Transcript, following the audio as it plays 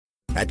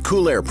At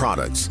Cool Air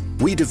Products,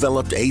 we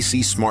developed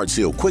AC Smart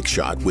Seal Quick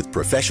Shot with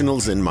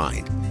professionals in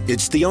mind.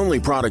 It's the only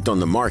product on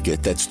the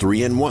market that's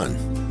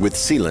 3-in-1, with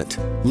sealant,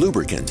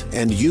 lubricant,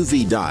 and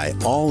UV dye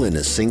all in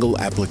a single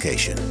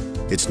application.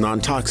 It's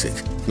non-toxic,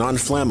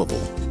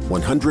 non-flammable,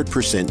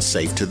 100%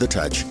 safe to the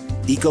touch,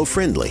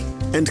 eco-friendly,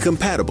 and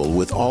compatible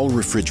with all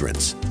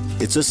refrigerants.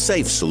 It's a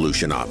safe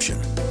solution option,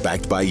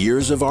 backed by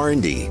years of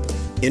R&D,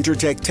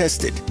 Intertech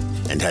tested,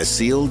 and has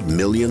sealed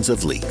millions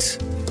of leaks.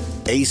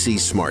 AC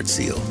Smart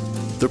Seal,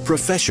 the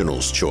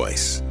professional's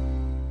choice.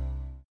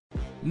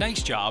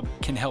 Nice Job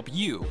can help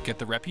you get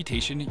the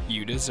reputation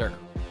you deserve.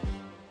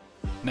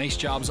 Nice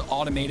Job's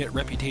automated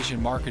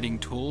reputation marketing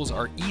tools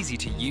are easy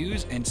to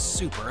use and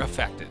super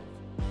effective.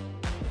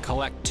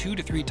 Collect 2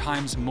 to 3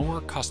 times more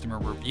customer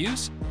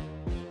reviews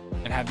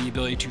and have the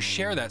ability to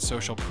share that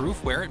social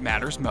proof where it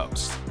matters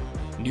most.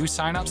 New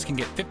signups can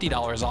get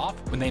 $50 off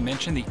when they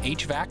mention the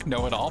HVAC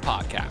Know-It-All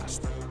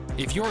podcast.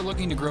 If you're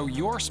looking to grow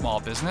your small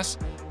business,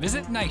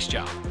 visit Nice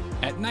Job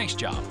at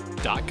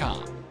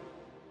nicejob.com.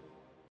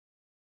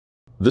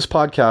 This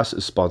podcast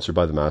is sponsored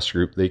by the Master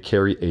Group. They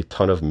carry a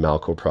ton of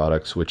Malco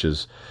products, which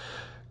is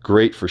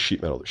great for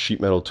sheet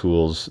metal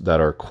tools that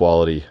are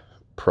quality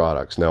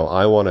products. Now,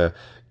 I want to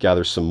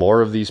gather some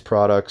more of these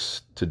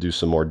products to do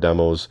some more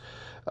demos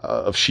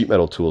of sheet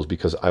metal tools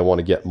because I want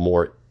to get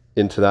more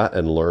into that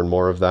and learn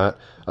more of that.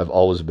 I've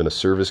always been a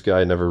service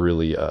guy, never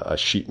really a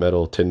sheet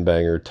metal tin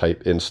banger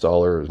type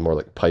installer. It was more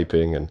like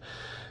piping and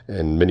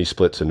mini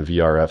splits and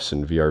VRFs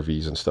and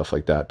VRVs and stuff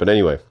like that. But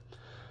anyway,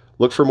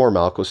 look for more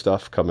Malco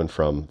stuff coming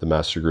from the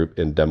Master Group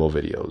in demo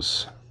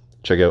videos.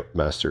 Check out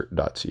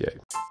master.ca.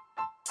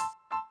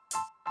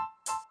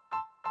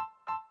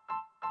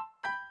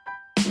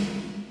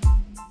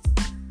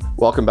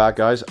 Welcome back,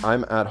 guys.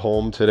 I'm at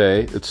home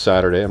today. It's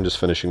Saturday. I'm just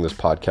finishing this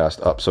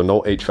podcast up. So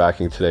no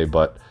HVACing today,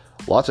 but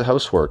lots of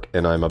housework,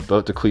 and I'm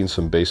about to clean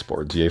some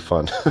baseboards. Yay,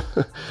 fun.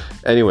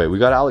 Anyway, we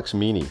got Alex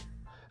Meany.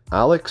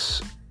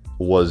 Alex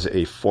was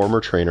a former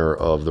trainer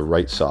of the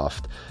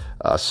RightSoft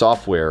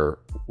software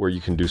where you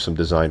can do some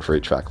design for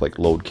HVAC, like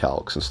load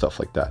calcs and stuff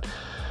like that.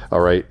 All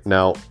right.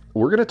 Now,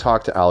 we're going to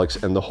talk to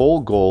Alex, and the whole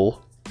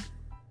goal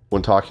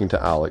when talking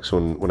to Alex,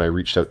 when I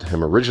reached out to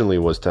him originally,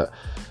 was to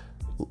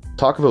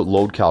talk about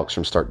load calcs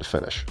from start to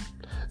finish.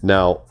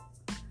 Now,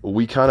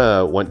 we kind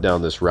of went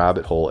down this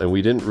rabbit hole and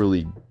we didn't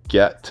really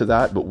get to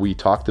that, but we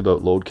talked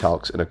about load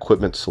calcs and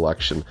equipment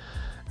selection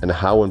and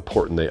how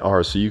important they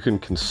are. So you can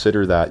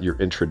consider that your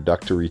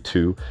introductory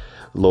to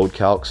load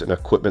calcs and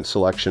equipment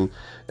selection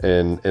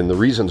and the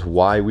reasons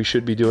why we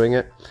should be doing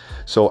it.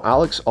 So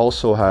Alex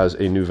also has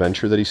a new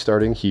venture that he's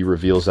starting. He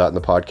reveals that in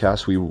the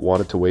podcast. He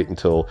wanted to wait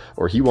until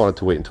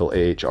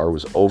AHR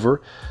was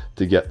over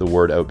to get the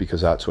word out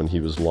because that's when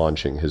he was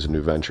launching his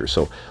new venture.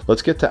 So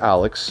let's get to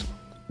Alex.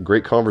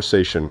 Great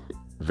conversation.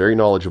 Very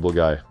knowledgeable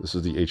guy. This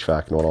is the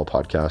HVAC Know-It-All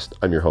podcast.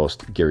 I'm your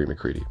host, Gary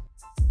McCready.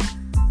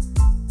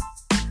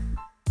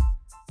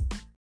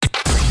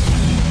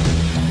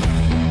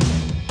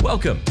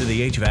 Welcome to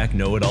the HVAC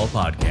Know-It-All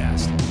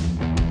podcast.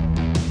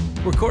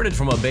 Recorded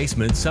from a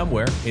basement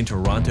somewhere in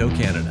Toronto,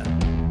 Canada.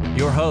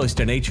 Your host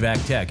and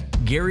HVAC tech,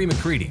 Gary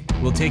McCready,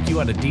 will take you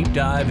on a deep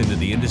dive into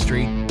the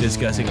industry,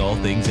 discussing all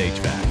things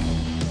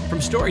HVAC.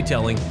 From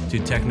storytelling to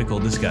technical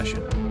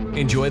discussion.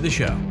 Enjoy the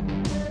show.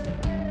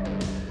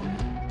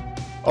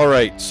 All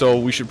right, so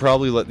we should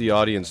probably let the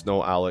audience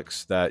know,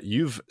 Alex, that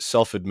you've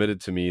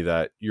self-admitted to me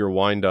that you're a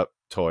wind-up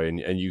toy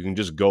and you can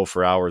just go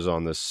for hours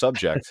on this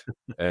subject.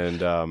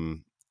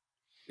 And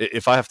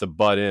if I have to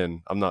butt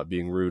in, I'm not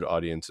being rude,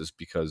 audiences,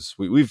 because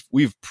we've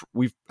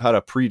had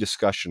a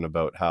pre-discussion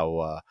about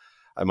how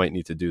I might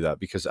need to do that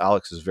because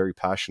Alex is very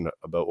passionate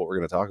about what we're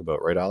going to talk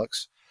about, right,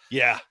 Alex?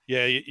 Yeah.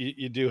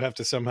 You do have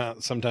to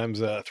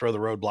sometimes throw the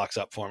roadblocks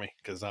up for me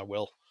because I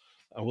will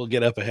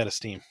get up ahead of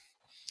steam.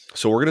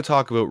 So we're going to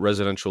talk about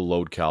residential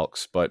load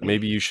calcs, but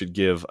maybe you should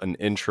give an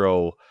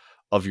intro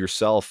of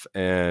yourself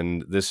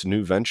and this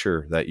new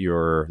venture that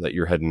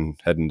you're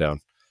heading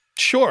down.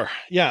 Sure.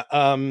 Yeah.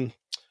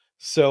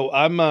 So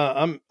I'm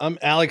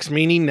Alex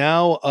Meany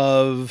now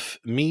of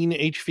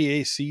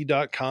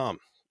meanhvac.com.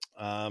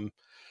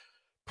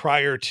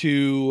 Prior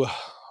to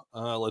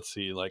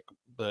like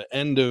the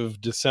end of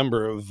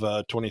December of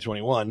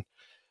 2021,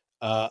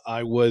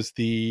 I was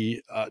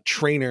the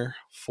trainer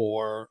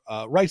for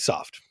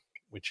RightSoft,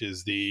 which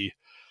is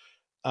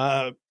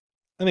I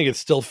think it's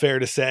still fair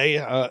to say,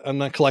 I'm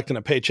not collecting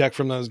a paycheck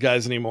from those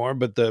guys anymore,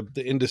 but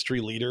the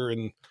industry leader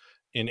in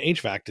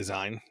HVAC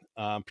design,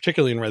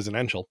 particularly in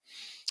residential.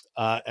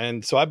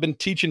 And so I've been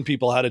teaching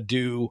people how to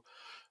do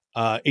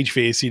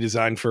HVAC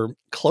design for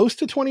close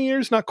to 20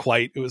 years, not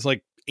quite. It was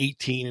like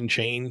 18 and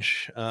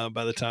change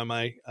by the time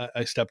I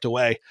stepped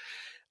away.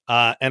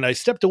 And I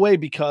stepped away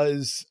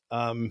because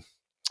RightSoft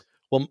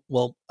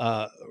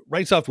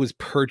was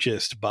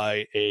purchased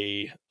by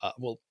a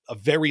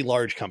very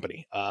large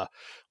company,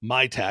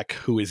 MyTech,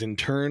 who is in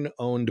turn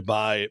owned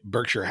by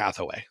Berkshire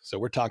Hathaway. So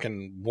we're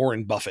talking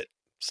Warren Buffett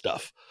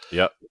stuff.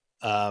 Yep.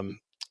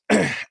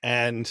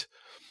 And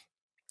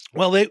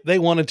well, they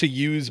wanted to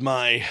use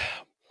my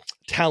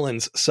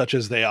talents, such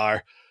as they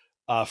are,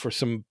 for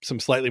some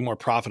slightly more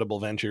profitable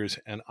ventures.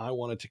 And I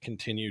wanted to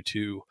continue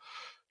to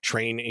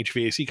train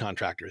HVAC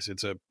contractors.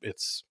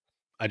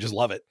 I just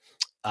love it.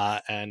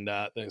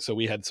 So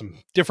we had some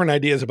different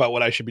ideas about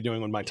what I should be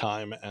doing with my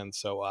time. And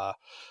so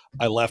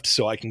I left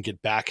so I can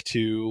get back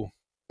to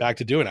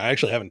doing it. I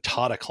actually haven't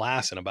taught a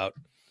class in about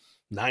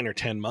 9 or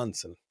 10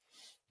 months. And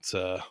it's,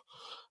 I've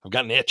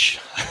got an itch.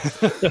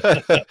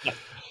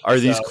 Are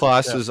these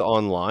classes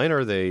online? Or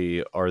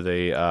are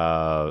they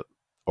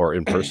or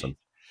in person?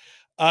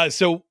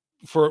 So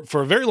for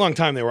a very long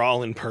time, they were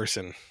all in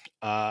person.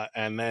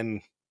 And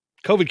then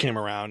COVID came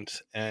around,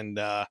 and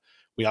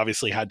we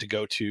obviously had to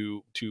go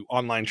to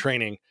online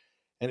training.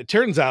 And it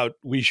turns out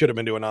we should have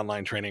been doing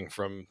online training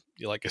from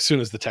like as soon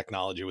as the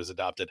technology was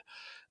adopted.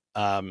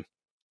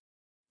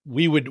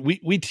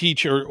 We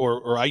teach,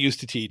 or I used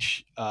to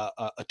teach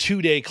a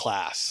 2-day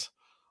class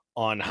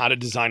on how to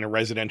design a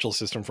residential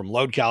system from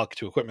load calc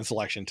to equipment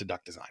selection to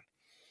duct design.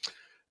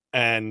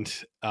 And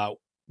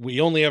we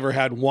only ever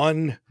had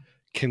one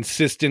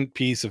consistent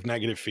piece of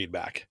negative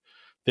feedback.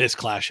 This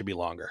class should be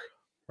longer,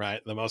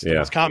 right? The most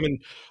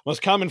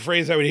common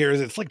phrase I would hear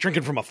is it's like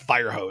drinking from a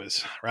fire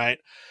hose, right?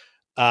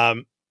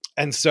 And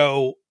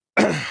so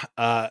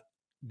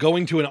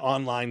going to an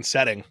online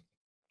setting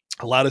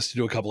allowed us to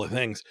do a couple of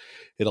things.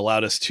 It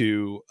allowed us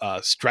to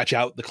stretch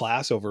out the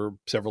class over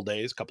several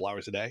days, a couple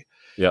hours a day.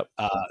 Yep.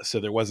 So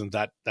there wasn't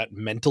that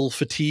mental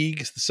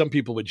fatigue. Some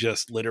people would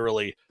just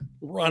literally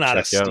run out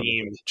of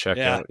steam. Check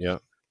out. Yeah.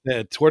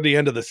 Toward the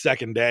end of the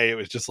second day, it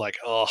was just like,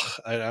 oh,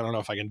 I don't know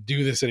if I can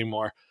do this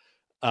anymore.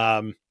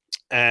 You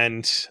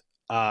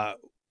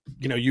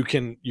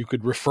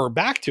could refer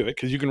back to it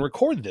because you can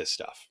record this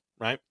stuff,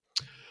 right?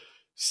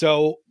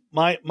 So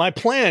my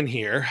plan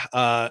here,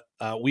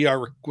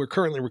 we're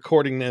currently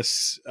recording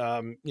this,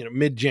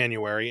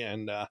 mid-January,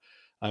 and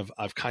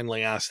I've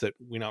kindly asked that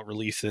we not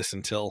release this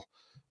until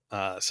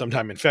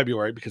sometime in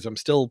February because I'm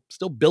still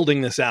building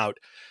this out.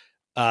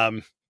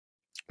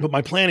 But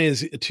my plan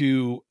is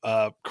to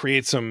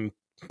create some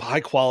high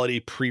quality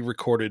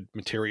pre-recorded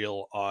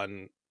material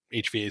on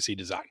HVAC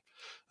design.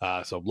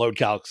 So load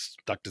calcs,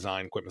 duct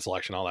design, equipment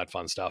selection, all that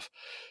fun stuff.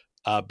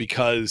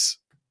 Because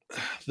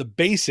the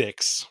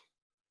basics,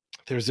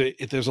 there's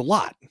a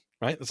lot,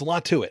 right? There's a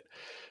lot to it.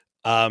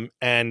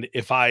 And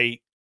if I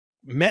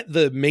met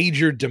the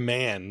major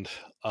demand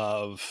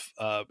of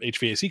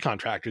HVAC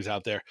contractors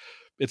out there,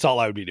 it's all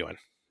I would be doing,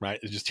 right?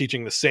 It's just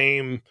teaching the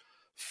same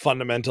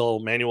fundamental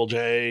manual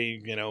J,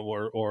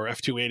 or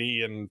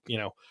F280 and,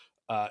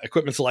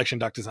 equipment selection,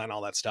 duct design,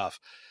 all that stuff.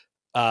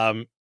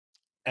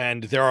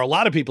 And there are a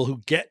lot of people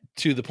who get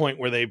to the point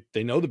where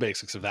they know the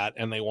basics of that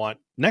and they want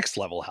next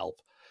level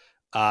help.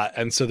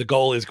 And so the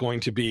goal is going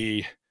to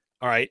be,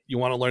 all right, you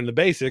want to learn the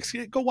basics,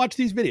 go watch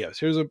these videos.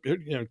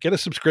 Get a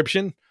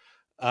subscription,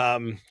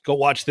 go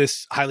watch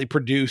this highly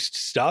produced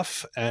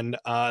stuff, and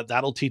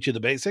that'll teach you the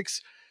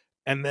basics.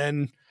 And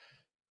then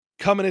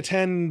come and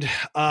attend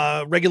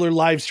regular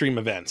live stream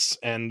events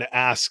and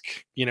ask,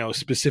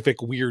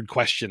 specific weird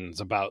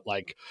questions about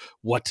like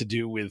what to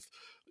do with,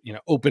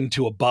 open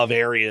to above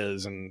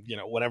areas and,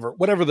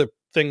 whatever the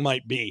thing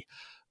might be.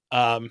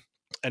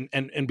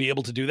 And be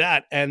able to do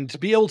that and to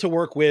be able to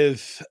work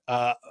with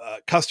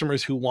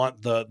customers who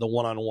want the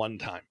one-on-one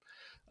time.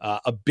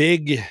 A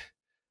big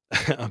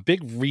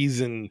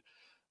reason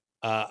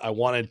I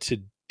wanted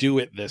to do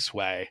it this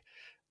way,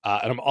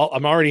 and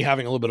I'm already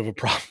having a little bit of a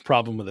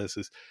problem with this,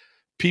 is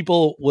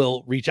people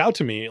will reach out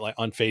to me like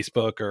on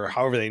Facebook or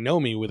however they know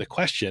me with a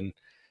question,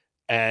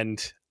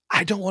 and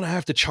I don't want to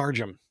have to charge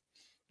them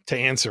to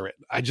answer it.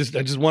 I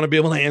just want to be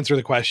able to answer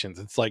the questions.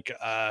 It's like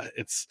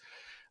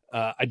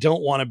I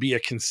don't want to be a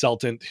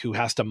consultant who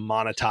has to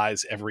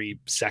monetize every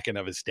second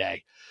of his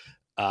day.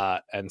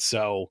 And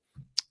so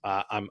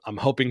I'm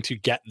hoping to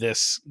get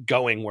this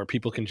going where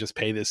people can just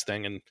pay this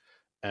thing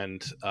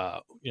and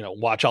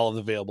watch all of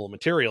the available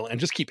material and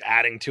just keep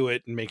adding to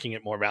it and making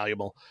it more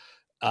valuable.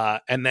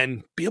 And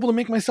then be able to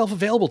make myself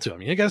available to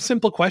them. You got a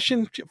simple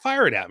question,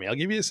 fire it at me. I'll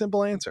give you a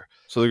simple answer.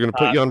 So they're going to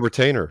put you on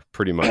retainer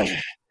pretty much.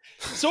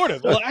 Sort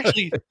of. Well,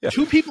 actually, yeah.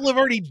 2 people have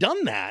already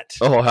done that.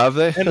 Oh, have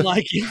they? And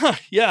like,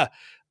 yeah.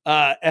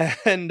 I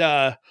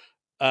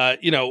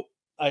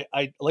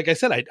like I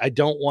said, I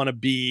don't want to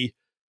be,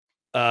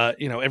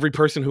 every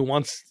person who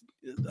wants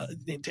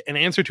an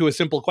answer to a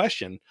simple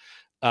question,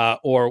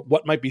 or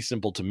what might be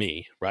simple to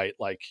me, right?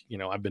 Like,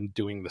 I've been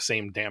doing the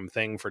same damn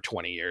thing for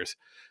 20 years.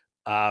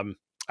 I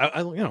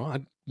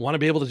want to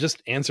be able to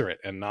just answer it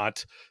and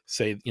not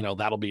say,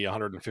 that'll be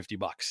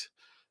 $150.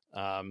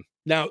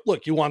 Now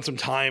look, you want some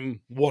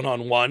time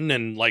one-on-one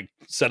and like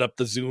set up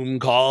the Zoom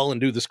call and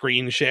do the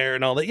screen share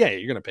and all that. Yeah,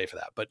 you're going to pay for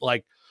that. But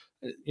like,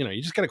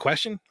 you just got a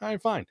question. All right,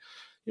 fine.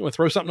 You want to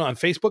throw something on a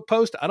Facebook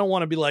post? I don't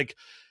want to be like,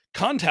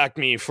 contact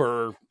me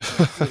for,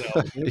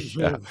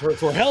 yeah.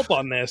 for help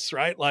on this.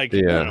 Right. Like,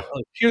 yeah.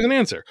 Here's an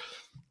answer.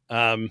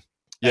 I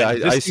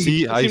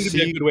see a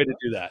good way to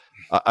do that.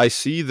 I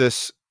see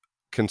this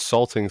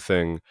consulting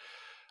thing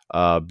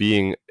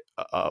being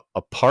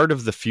a part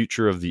of the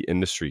future of the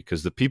industry,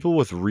 because the people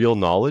with real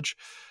knowledge,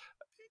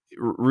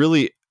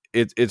 really,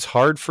 it's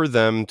hard for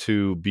them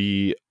to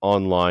be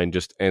online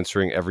just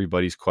answering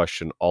everybody's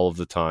question all of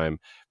the time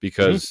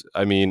because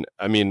I mean,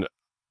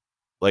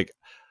 like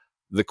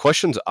the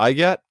questions I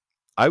get,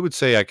 I would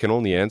say I can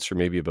only answer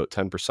maybe about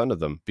 10% of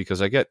them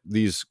because I get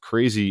these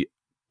crazy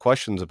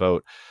questions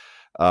about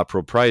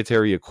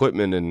proprietary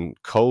equipment and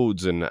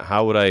codes and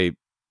how would I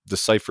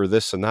decipher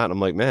this and that. And I'm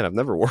like, man, I've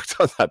never worked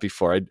on that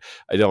before.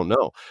 I don't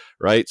know.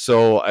 Right.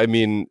 So, I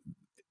mean,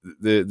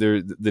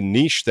 the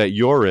niche that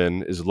you're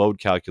in is load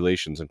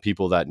calculations, and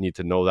people that need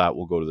to know that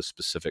will go to the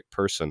specific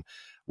person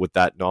with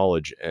that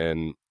knowledge.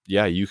 And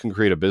yeah, you can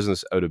create a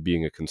business out of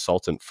being a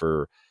consultant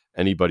for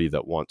anybody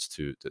that wants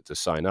to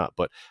sign up.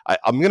 But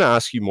I'm going to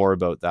ask you more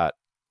about that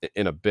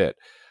in a bit.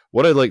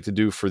 What I'd like to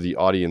do for the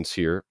audience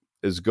here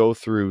is go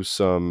through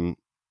some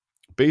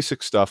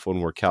basic stuff when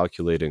we're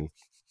calculating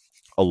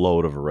a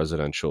load of a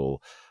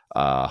residential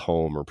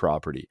home or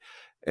property.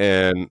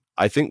 And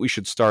I think we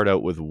should start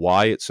out with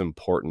why it's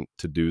important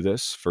to do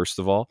this, first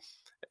of all,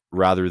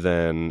 rather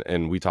than,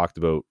 and we talked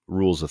about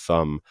rules of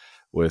thumb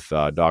with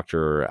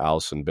Dr.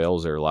 Allison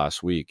Bales there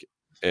last week,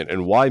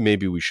 and why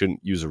maybe we shouldn't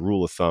use a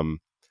rule of thumb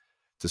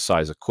to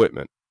size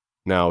equipment.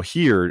 Now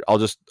here, I'll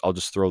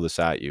just throw this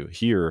at you.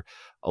 Here,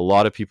 a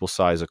lot of people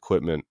size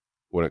equipment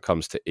when it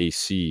comes to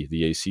AC,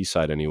 the AC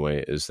side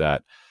anyway, is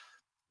that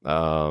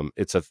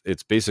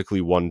it's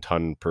basically 1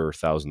 ton per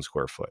 1,000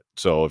 square foot.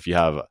 So if you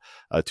have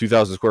a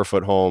 2,000 square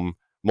foot home,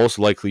 most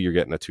likely you're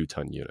getting a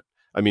 2-ton unit.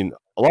 I mean,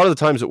 a lot of the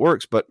times it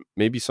works, but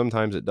maybe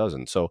sometimes it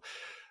doesn't. So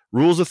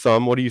rules of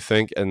thumb, what do you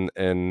think?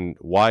 And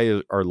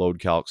why are load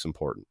calcs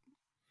important?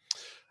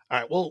 All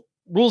right. Well,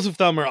 rules of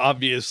thumb are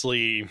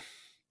obviously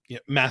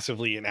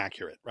massively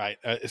inaccurate, right?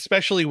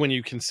 Especially when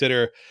you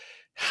consider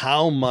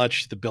how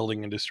much the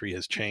building industry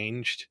has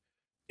changed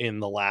in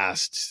the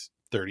last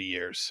 30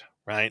 years,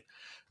 right?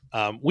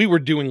 We were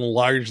doing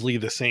largely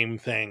the same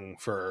thing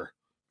for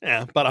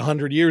about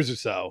 100 years or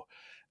so.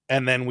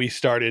 And then we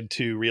started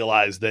to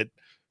realize that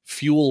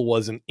fuel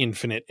wasn't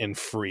infinite and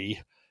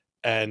free,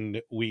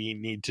 and we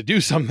need to do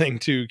something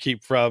to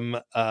keep from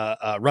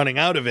running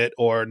out of it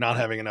or not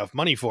having enough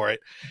money for it.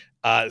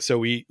 So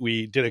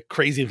we did a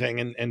crazy thing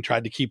and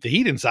tried to keep the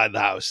heat inside the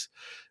house.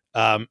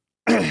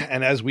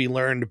 And as we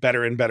learned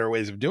better and better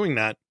ways of doing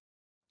that,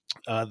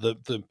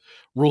 the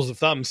rules of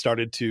thumb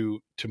started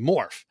to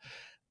morph.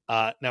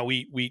 Now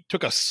we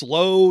took a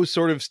slow,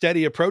 sort of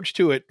steady approach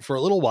to it for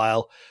a little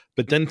while,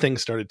 but then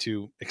things started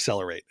to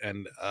accelerate.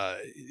 And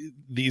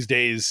these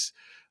days,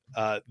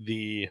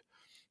 the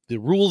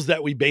rules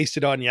that we based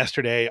it on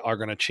yesterday are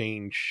going to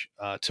change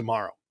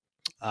tomorrow.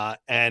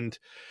 And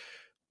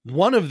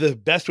one of the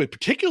best ways,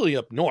 particularly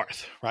up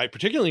north, right,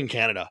 particularly in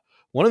Canada,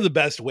 one of the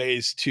best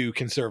ways to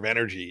conserve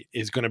energy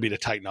is going to be to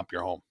tighten up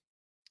your home,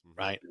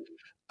 right?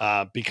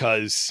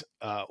 Because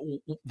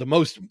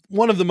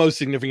one of the most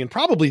significant,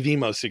 probably the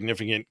most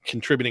significant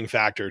contributing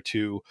factor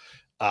to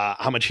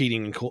how much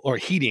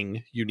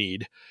heating you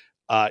need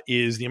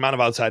is the amount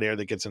of outside air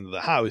that gets into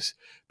the house,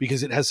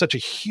 because it has such a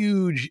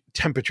huge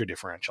temperature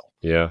differential.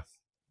 Yeah.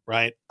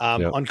 Right.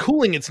 On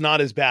cooling, it's not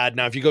as bad.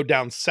 Now, if you go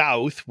down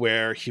south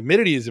where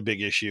humidity is a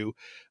big issue,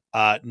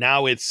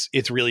 now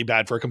it's really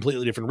bad for a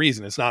completely different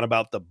reason. It's not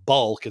about the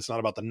bulk. It's not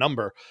about the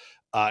number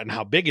and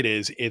how big it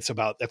is. It's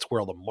about, that's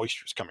where all the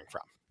moisture is coming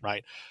from.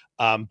 Right.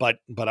 But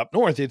up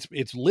north,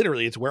 it's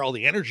literally, it's where all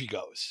the energy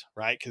goes.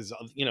 Right. Because,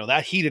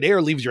 that heated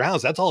air leaves your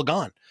house. That's all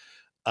gone.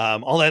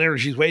 All that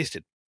energy is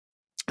wasted.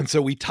 And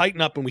so we tighten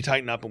up and we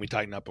tighten up and we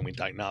tighten up and we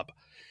tighten up.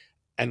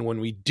 And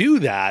when we do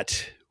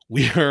that,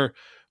 we're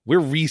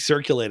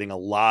recirculating a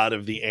lot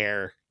of the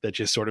air that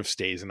just sort of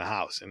stays in the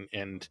house,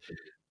 and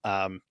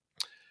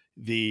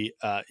the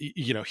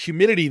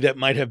humidity that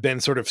might have been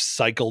sort of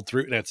cycled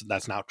through,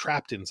 that's now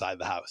trapped inside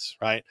the house,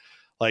 right?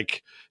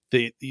 Like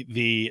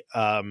the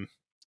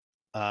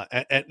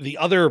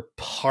other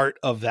part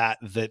of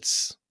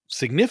that's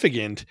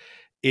significant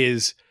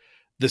is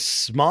the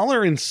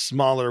smaller and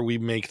smaller we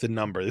make the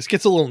number. This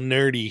gets a little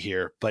nerdy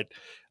here, but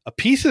a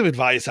piece of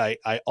advice I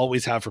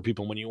always have for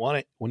people when you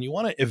want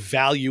to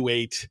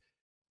evaluate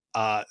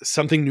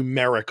something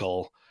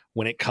numerical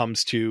when it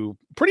comes to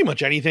pretty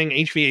much anything,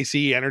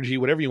 HVAC, energy,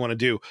 whatever you want to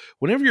do,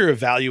 whenever you're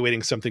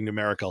evaluating something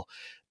numerical,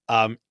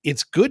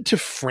 it's good to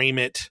frame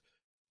it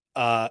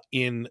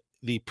in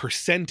the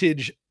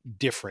percentage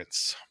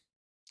difference,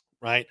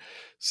 right?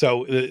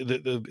 So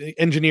the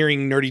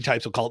engineering nerdy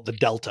types will call it the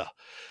delta.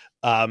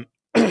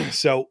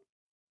 So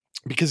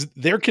because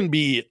there can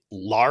be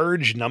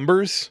large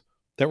numbers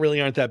that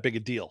really aren't that big a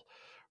deal,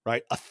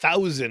 right?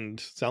 1,000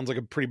 sounds like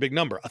a pretty big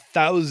number.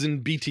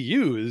 1,000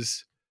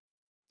 BTUs,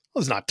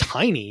 well, it's not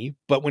tiny,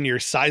 but when you're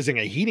sizing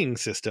a heating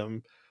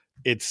system,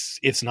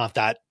 it's not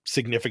that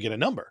significant a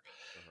number.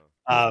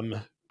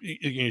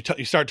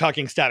 You start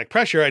talking static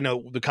pressure. I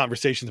know the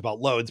conversation's about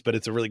loads, but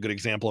it's a really good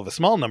example of a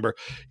small number.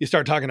 You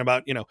start talking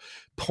about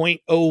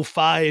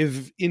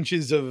 0.05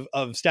 inches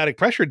of static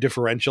pressure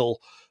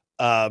differential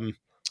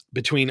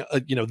between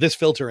this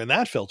filter and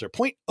that filter.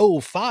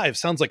 0.05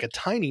 sounds like a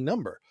tiny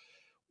number.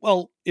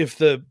 Well, if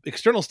the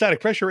external static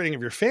pressure rating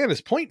of your fan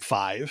is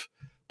 0.5,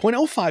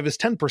 0.05 is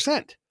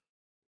 10%,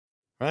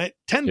 right?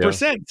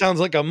 10% sounds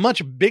like a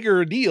much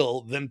bigger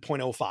deal than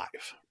 0.05,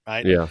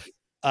 right? Yeah.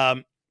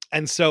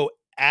 And so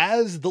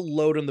as the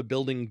load on the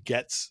building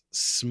gets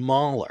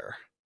smaller,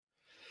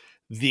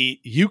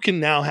 you can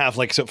now have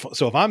like, so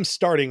if I'm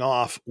starting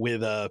off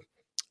with a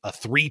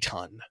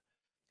 3-ton,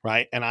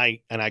 right? And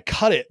I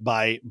cut it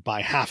by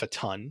half a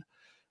ton,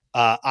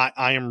 I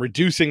am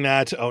reducing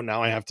that. Oh,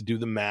 now I have to do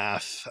the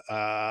math.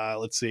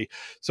 Let's see.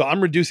 So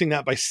I'm reducing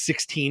that by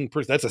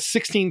 16%. That's a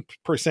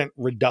 16%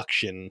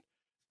 reduction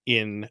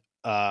in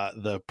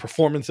the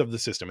performance of the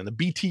system and the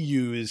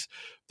BTUs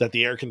that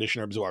the air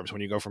conditioner absorbs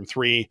when you go from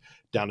 3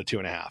 down to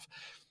 2.5.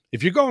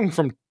 If you're going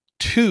from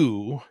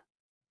 2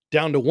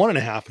 down to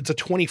 1.5, it's a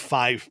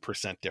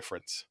 25%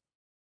 difference,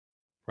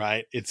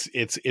 right?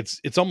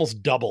 It's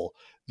almost double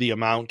the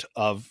amount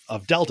of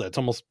delta. It's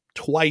almost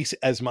twice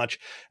as much.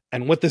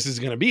 And what this is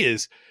going to be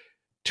is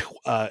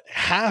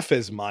half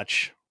as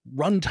much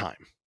runtime,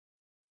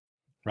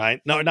 right?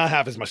 No, not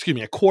half as much, excuse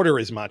me, a quarter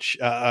as much,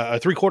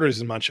 3/4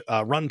 as much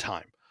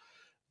runtime.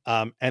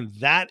 And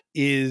that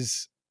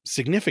is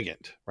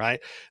significant, right?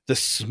 The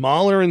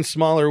smaller and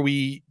smaller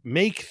we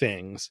make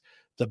things,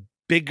 the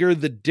bigger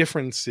the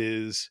difference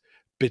is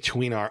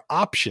between our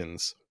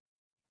options.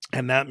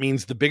 And that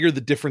means the bigger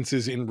the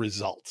differences in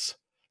results,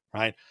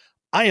 right?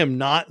 I am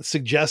not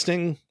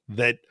suggesting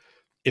that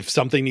if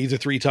something needs a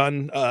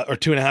 3-ton or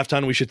 2.5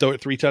 ton, we should throw a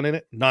 3-ton in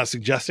it. Not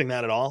suggesting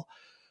that at all.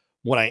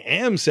 What I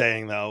am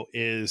saying though,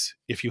 is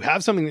if you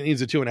have something that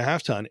needs a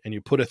 2.5 ton and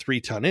you put a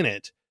 3-ton in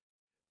it,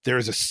 there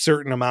is a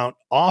certain amount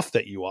off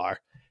that you are.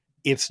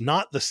 It's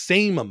not the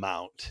same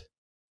amount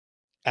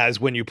as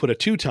when you put a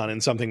 2-ton in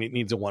something that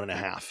needs a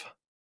 1.5,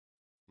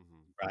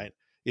 right?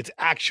 It's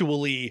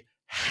actually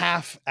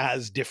half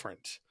as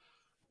different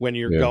when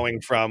you're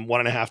going from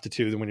 1.5 to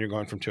 2 than when you're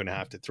going from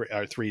 2.5 to 3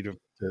 or 3 to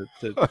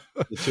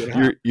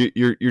 2.5.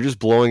 You're just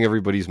blowing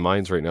everybody's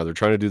minds right now. They're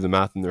trying to do the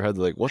math in their head.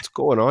 They're like, what's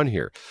going on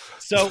here?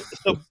 So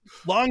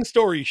long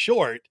story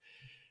short,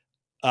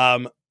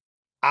 our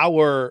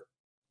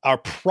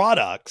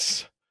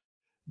products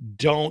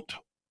don't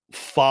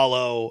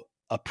follow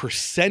a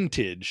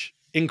percentage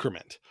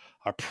increment.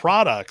 Our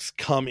products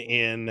come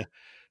in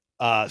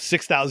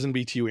 6,000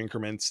 BTU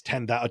increments,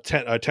 10 or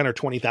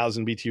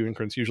 20,000 BTU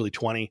increments, usually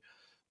 20,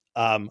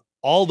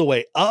 all the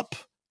way up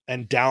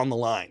and down the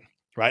line,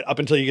 right? Up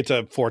until you get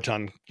to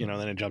 4-ton,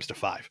 then it jumps to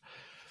 5.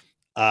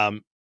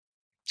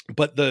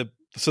 But the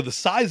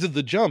size of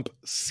the jump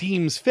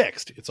seems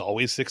fixed. It's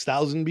always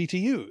 6,000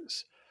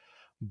 BTUs.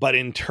 But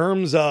in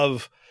terms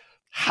of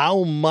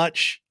how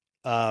much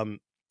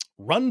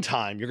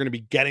runtime you're going to be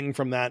getting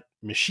from that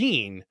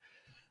machine,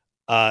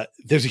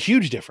 there's a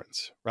huge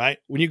difference, right?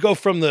 When you go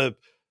from the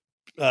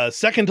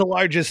second to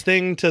largest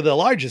thing to the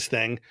largest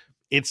thing,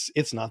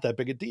 it's not that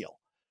big a deal,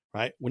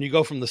 right? When you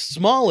go from the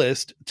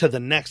smallest to the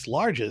next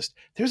largest,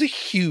 there's a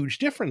huge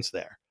difference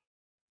there,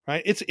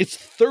 right? It's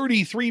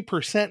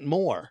 33%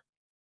 more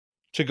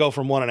to go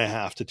from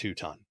 1.5 to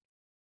 2-ton,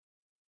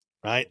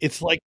 right?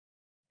 It's like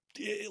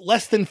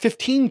less than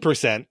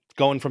 15%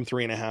 going from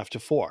 3.5 to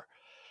 4,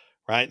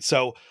 right?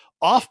 So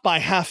off by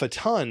half a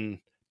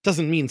ton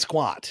doesn't mean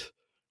squat,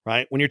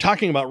 right? When you're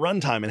talking about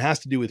runtime, it has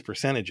to do with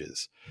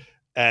percentages.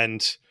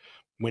 And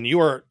when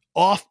you are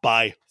off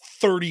by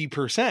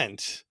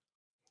 30%,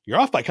 you're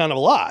off by kind of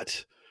a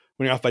lot.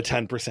 When you're off by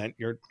 10%,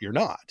 you're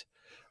not.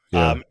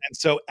 Yeah. And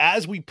so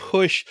as we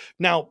push,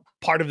 now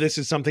part of this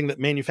is something that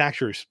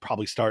manufacturers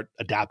probably start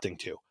adapting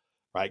to,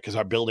 right? Because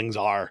our buildings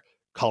are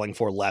calling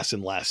for less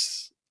and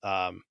less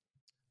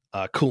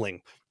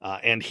cooling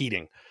and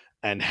heating,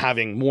 and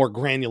having more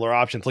granular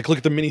options. Like look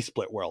at the mini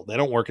split world. They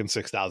don't work in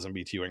 6,000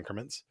 BTU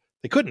increments.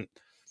 They couldn't,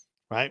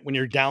 right? When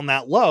you're down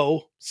that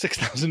low,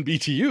 6,000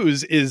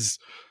 BTUs is,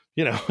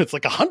 it's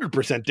like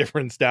 100%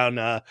 difference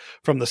down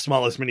from the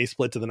smallest mini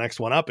split to the next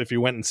one up. If you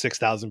went in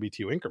 6,000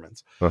 BTU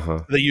increments,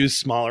 they use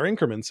smaller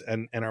increments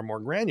and are more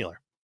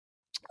granular.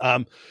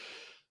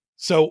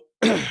 So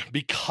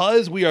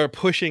because we are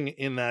pushing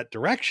in that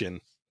direction,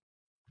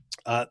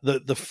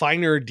 the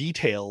finer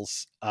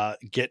details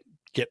get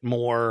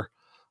more,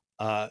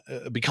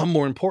 become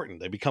more important.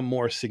 They become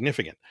more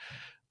significant.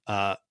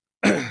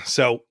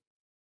 So,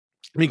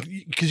 I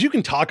mean, because you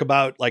can talk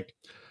about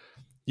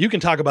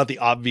the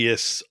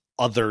obvious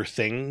other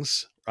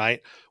things,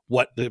 right?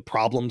 What the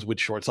problems with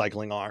short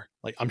cycling are.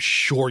 Like, I'm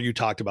sure you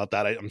talked about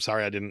that. I'm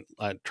sorry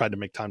I tried to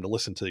make time to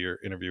listen to your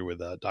interview with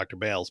Dr.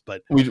 Bales,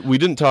 but we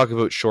didn't talk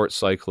about short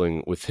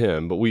cycling with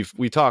him, but we've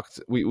talked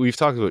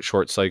about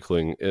short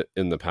cycling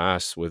in the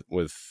past with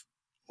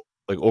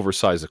like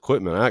oversized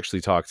equipment. I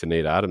actually talked to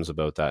Nate Adams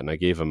about that, and I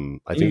gave him,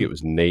 I think it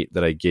was Nate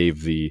that I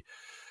gave the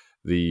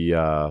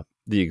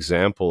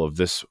example of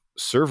this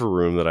server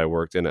room that I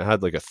worked in. It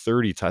had like a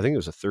 30-ton, I think it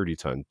was a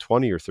 30-ton,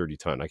 20 or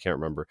 30-ton, I can't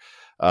remember.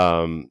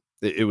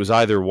 It was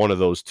either one of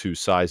those two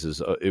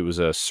sizes. It was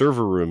a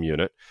server room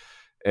unit,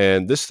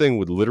 and this thing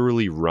would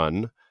literally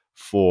run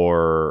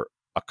for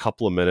a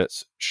couple of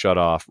minutes, shut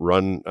off,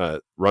 run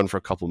for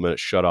a couple of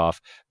minutes, shut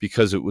off,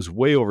 because it was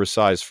way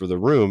oversized for the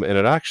room, and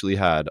it actually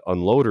had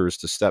unloaders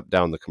to step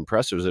down the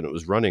compressors, and it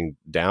was running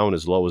down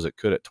as low as it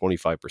could at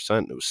 25%.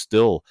 And it was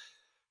still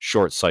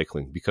short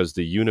cycling because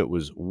the unit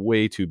was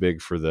way too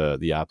big for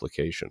the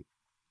application.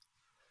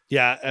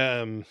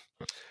 Yeah,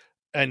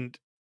 and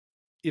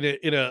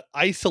in a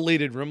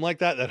isolated room like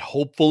that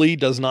hopefully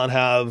does not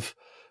have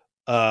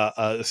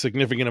a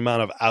significant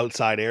amount of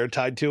outside air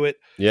tied to it.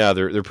 Yeah,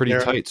 they're pretty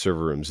tight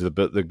server rooms. The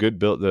good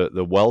built,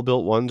 the well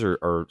built ones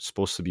are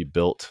supposed to be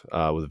built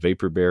with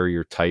vapor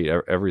barrier, tight,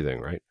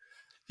 everything, right?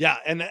 Yeah,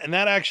 and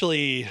that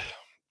actually,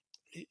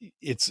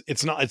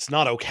 it's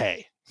not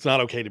okay. It's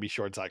not okay to be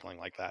short cycling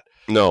like that.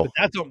 No,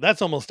 but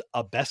that's almost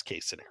a best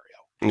case scenario.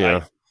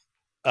 Right?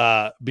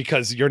 Yeah,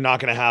 because you're not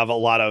going to have a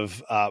lot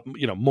of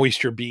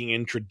moisture being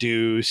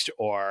introduced,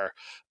 or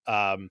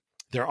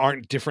there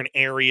aren't different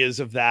areas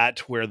of that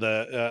where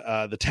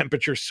the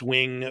temperature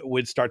swing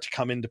would start to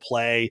come into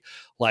play.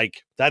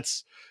 Like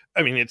it's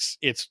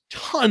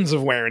tons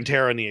of wear and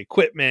tear on the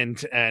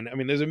equipment. And I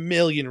mean, there's a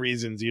million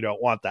reasons you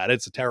don't want that.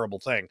 It's a terrible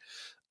thing.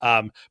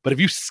 But if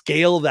you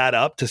scale that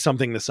up to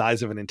something the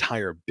size of an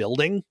entire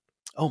building,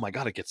 oh my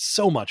God, it gets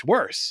so much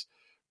worse.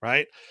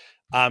 Right.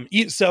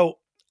 So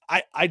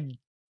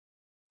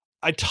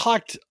I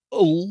talked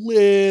a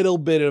little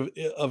bit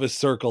of a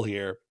circle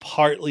here,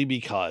 partly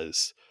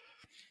because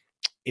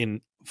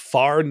in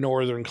far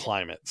northern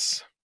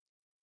climates,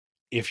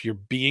 if you're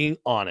being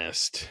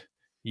honest,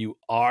 you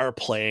are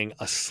playing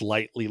a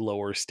slightly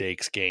lower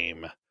stakes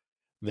game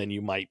than you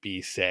might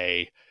be,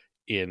 say,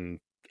 in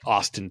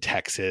Austin,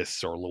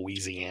 Texas, or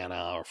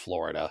Louisiana, or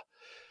Florida,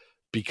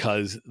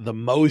 because the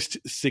most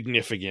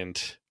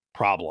significant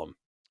problem,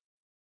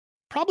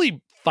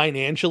 probably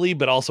financially,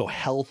 but also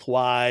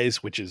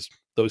health-wise, which is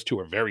those two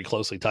are very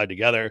closely tied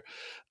together,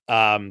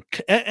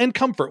 and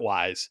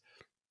comfort-wise,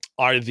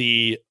 are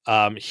the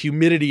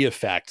humidity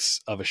effects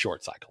of a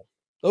short cycle.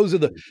 Those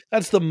are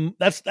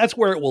that's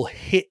where it will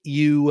hit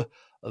you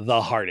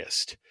the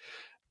hardest.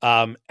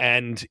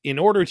 And in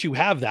order to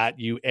have that,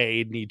 you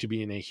A, need to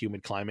be in a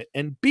humid climate,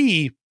 and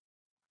B,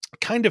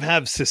 kind of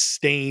have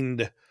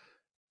sustained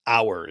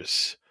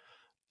hours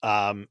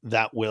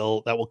that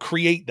will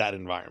create that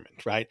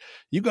environment, right?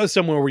 You go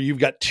somewhere where you've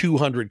got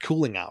 200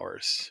 cooling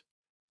hours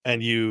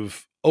and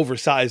you've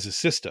oversized the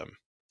system,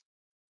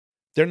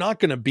 they're not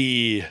going to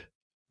be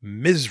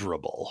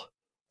miserable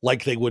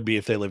like they would be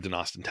if they lived in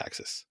Austin,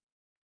 Texas,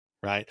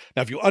 right?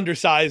 Now, if you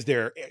undersize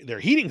their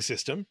heating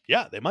system,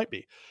 yeah, they might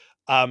be.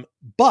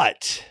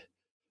 But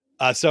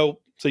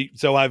so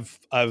I've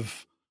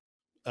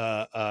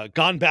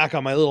gone back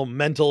on my little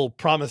mental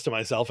promise to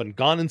myself and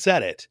gone and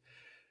said it,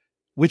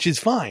 which is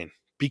fine,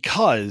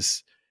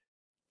 because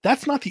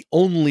that's not the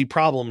only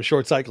problem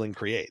short cycling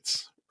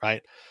creates,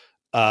 right?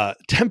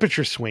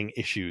 Temperature swing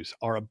issues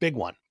are a big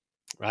one,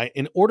 right?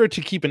 In order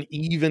to keep an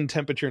even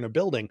temperature in a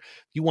building,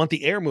 you want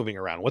the air moving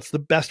around. What's the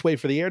best way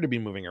for the air to be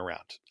moving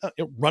around?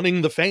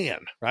 Running the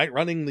fan, right?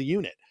 Running the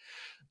unit.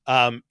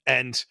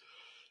 And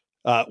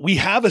we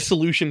have a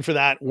solution for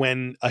that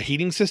when a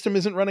heating system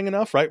isn't running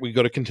enough, right? We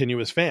go to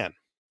continuous fan.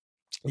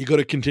 You go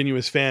to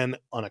continuous fan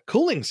on a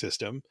cooling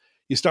system,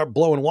 you start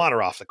blowing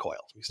water off the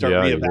coils. You start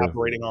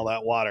re-evaporating all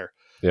that water.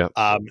 Yeah.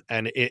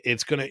 And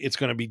it's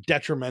gonna be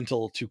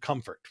detrimental to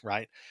comfort,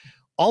 right?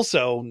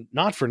 Also,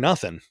 not for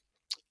nothing,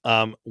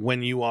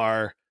 when you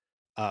are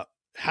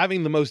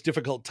having the most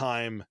difficult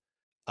time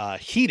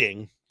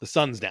heating, the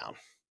sun's down,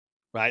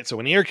 right? So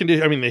when the air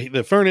conditioner,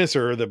 the furnace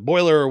or the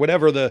boiler or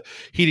whatever the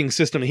heating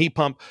system, the heat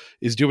pump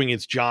is doing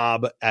its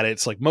job at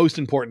its like most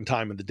important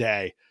time of the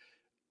day,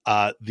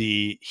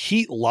 the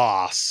heat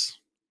loss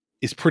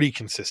is pretty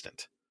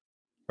consistent,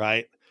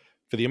 right?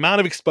 For the amount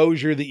of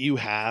exposure that you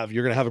have,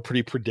 you're going to have a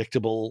pretty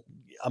predictable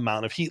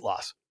amount of heat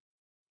loss.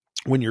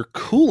 When you're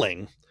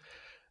cooling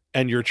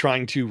and you're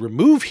trying to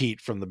remove heat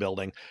from the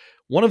building,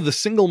 one of the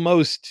single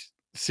most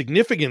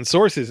significant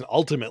sources, and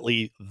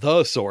ultimately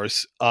the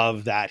source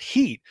of that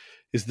heat,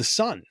 is the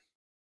sun,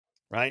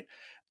 right?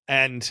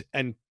 And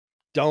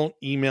don't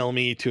email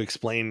me to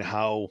explain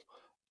how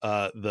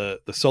the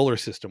solar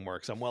system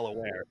works. I'm well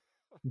aware,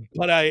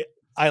 but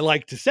I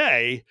like to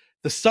say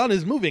the sun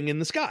is moving in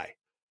the sky,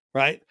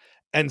 right?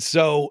 And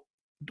so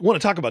want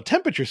to talk about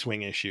temperature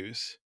swing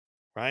issues,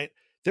 right?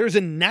 There's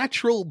a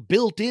natural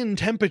built-in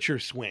temperature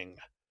swing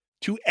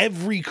to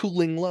every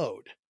cooling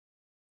load,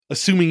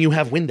 assuming you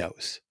have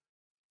windows,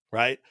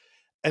 right?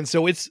 And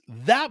so it's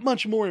that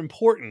much more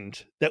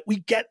important that we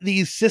get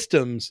these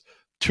systems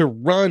to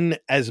run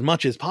as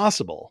much as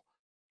possible,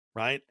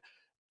 right?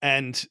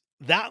 And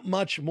that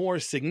much more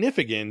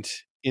significant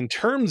in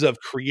terms of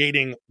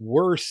creating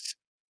worse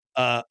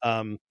hot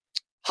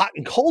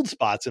and cold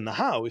spots in the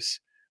house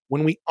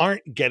when we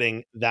aren't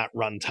getting that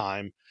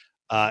runtime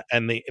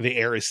and the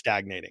air is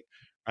stagnating,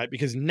 right?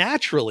 Because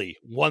naturally,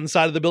 one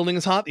side of the building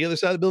is hot, the other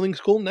side of the building is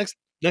cool. Next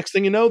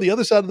thing you know, the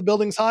other side of the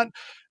building is hot,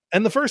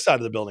 and the first side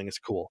of the building is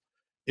cool.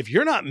 If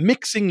you're not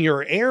mixing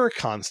your air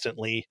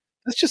constantly,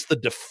 that's just the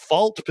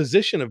default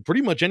position of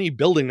pretty much any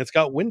building that's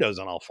got windows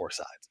on all four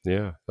sides.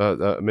 Yeah,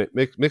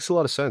 makes a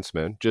lot of sense,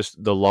 man.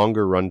 Just the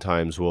longer run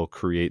times will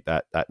create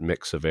that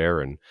mix of air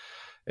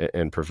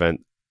and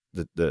prevent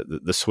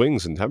the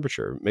swings in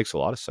temperature. It makes a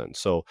lot of sense.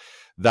 So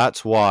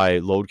that's why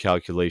load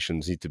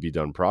calculations need to be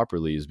done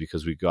properly, is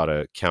because we've got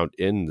to count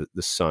in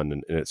the sun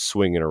and it's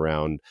swinging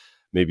around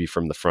maybe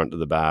from the front to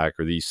the back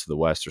or the east to the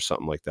west or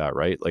something like that,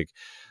 right? Like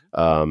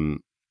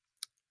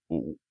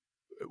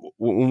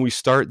when we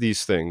start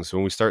these things,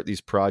 when we start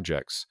these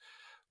projects,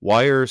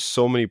 why are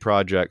so many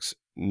projects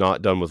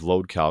not done with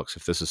load calcs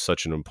if this is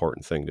such an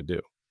important thing to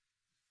do?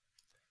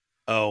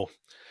 Oh,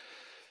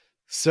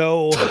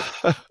 so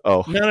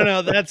oh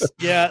no. That's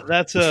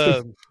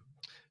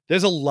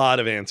there's a lot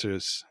of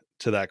answers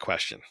to that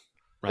question.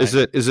 Right?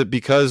 Is it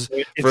because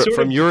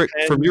from your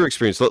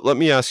experience? Let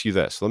me ask you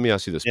this.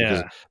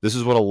 Because this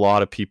is what a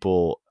lot of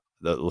people,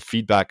 the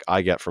feedback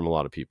I get from a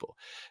lot of people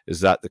is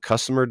that the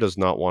customer does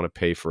not want to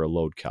pay for a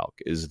load calc.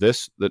 Is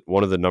this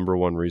one of the number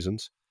one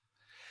reasons?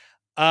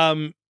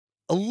 A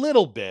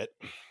little bit,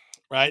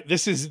 right?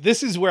 This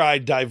is where I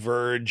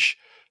diverge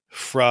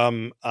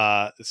from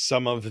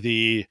some of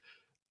the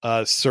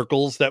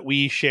circles that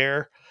we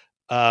share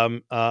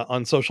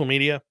on social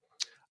media.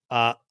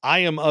 I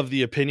am of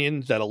the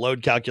opinion that a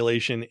load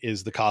calculation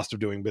is the cost of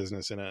doing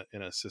business in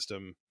a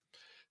system,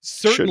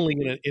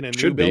 certainly in a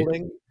new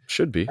building.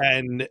 Should be.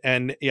 And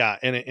in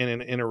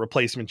a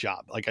replacement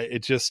job. Like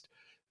it's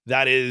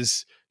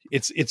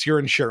your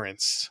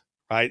insurance,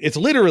 right? It's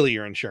literally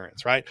your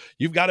insurance, right?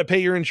 You've got to pay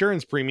your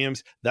insurance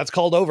premiums. That's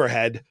called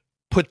overhead.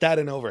 Put that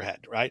in overhead,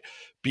 right?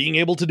 Being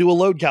able to do a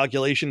load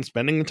calculation,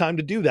 spending the time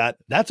to do that,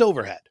 that's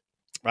overhead,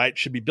 right?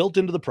 Should be built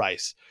into the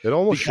price. It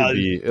almost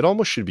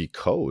should be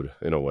code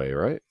in a way,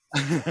 right?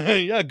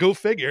 Yeah, go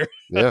figure.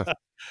 Yeah.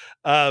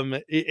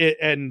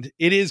 And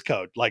it is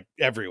code, like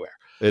everywhere.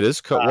 It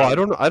is code.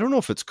 Well, I don't know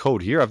if it's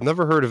code here. I've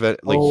never heard of it.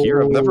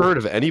 Here, I've never heard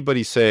of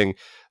anybody saying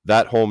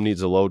that home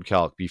needs a load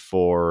calc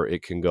before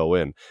it can go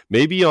in.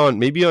 Maybe on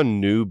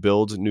new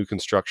builds, new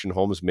construction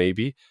homes,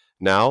 maybe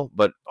now,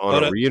 but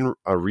on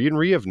a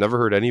re, I've never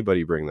heard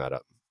anybody bring that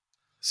up.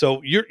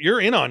 So you're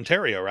in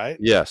Ontario, right?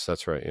 Yes,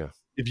 that's right. Yeah.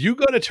 If you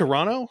go to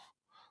Toronto,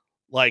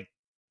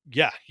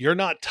 you're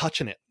not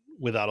touching it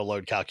without a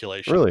load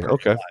calculation. Really?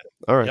 Okay.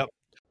 All right. Yep.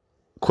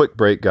 Quick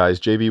break, guys.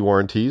 JB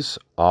Warranties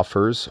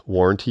offers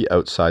warranty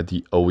outside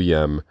the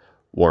OEM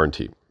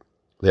warranty.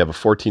 They have a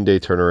 14-day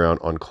turnaround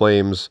on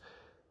claims,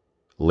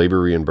 labor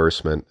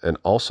reimbursement, and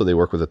also they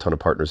work with a ton of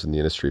partners in the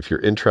industry. If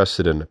you're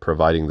interested in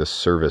providing this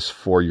service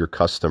for your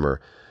customer,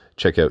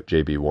 check out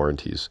JB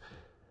Warranties.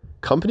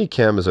 Company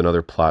Cam is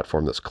another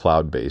platform that's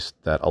cloud-based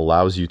that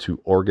allows you to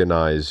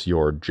organize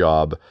your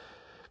job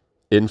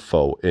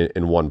info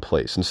in one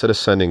place instead of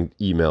sending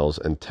emails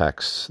and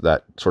texts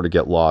that sort of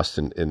get lost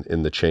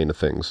in the chain of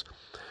things.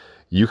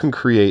 You can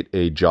create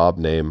a job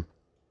name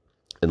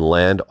and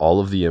land all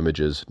of the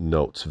images,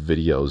 notes,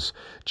 videos,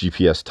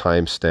 GPS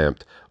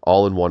time-stamped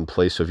all in one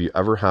place. So if you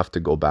ever have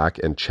to go back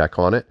and check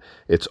on it,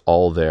 it's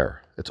all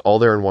there. It's all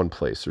there in one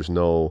place. There's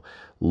no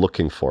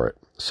looking for it.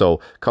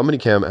 So Company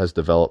Cam has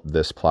developed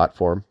this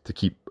platform to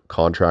keep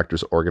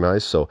contractors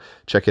organized. So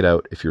check it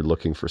out if you're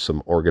looking for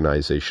some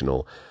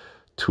organizational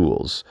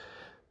tools.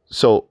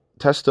 So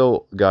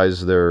Testo,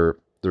 guys, they're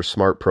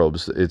smart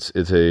probes. It's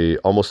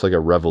almost like a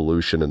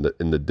revolution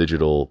in the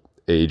digital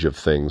age of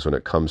things when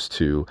it comes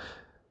to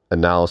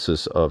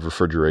analysis of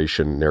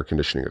refrigeration and air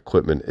conditioning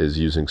equipment, is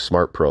using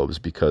smart probes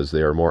because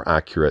they are more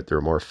accurate,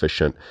 they're more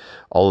efficient.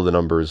 All of the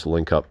numbers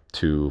link up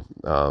to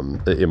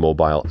the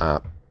mobile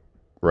app,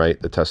 right?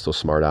 The Testo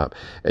Smart app,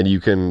 and you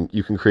can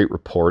create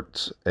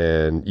reports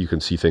and you can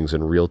see things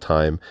in real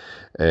time.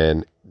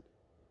 And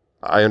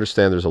I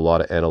understand there's a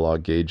lot of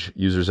analog gauge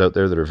users out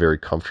there that are very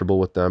comfortable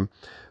with them,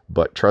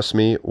 but trust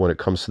me, when it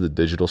comes to the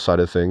digital side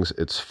of things,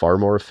 it's far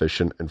more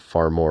efficient and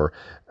far more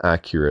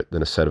accurate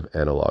than a set of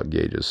analog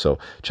gauges. So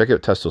check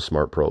out Testo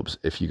Smart Probes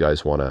if you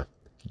guys want to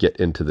get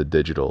into the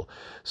digital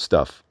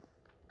stuff.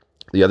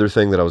 The other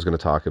thing that I was going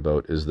to talk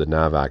about is the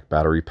Navac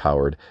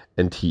battery-powered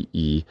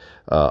NTE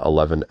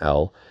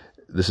 11L.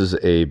 This is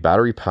a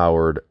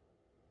battery-powered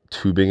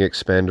tubing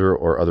expander,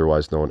 or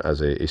otherwise known as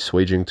a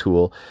swaging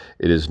tool.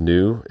 It is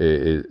new.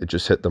 It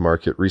just hit the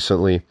market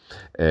recently,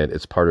 and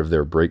it's part of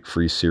their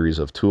break-free series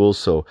of tools.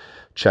 So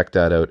check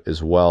that out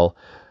as well.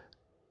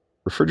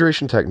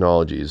 Refrigeration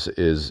Technologies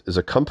is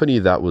a company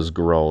that was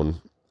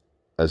grown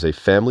as a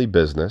family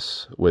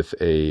business with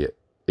a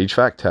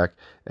HVAC tech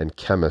and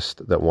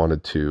chemist that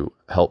wanted to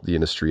help the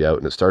industry out.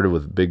 And it started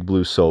with Big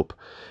Blue soap,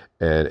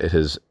 and it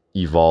has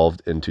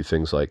evolved into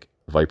things like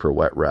Viper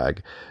Wet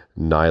Rag,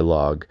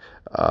 Nylog,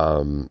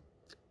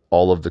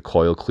 all of the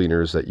coil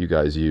cleaners that you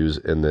guys use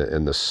in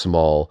the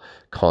small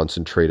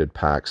concentrated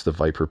packs, the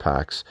Viper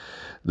packs.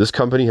 This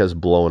company has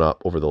blown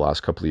up over the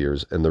last couple of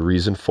years, and the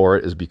reason for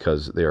it is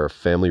because they are a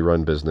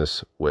family-run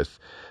business with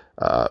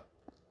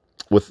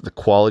the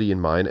quality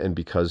in mind, and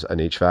because an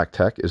HVAC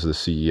tech is the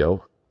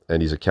CEO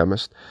and he's a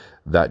chemist.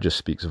 that just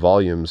speaks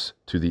volumes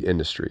to the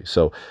industry.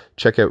 So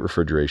check out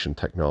Refrigeration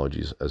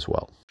Technologies as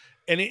well.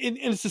 And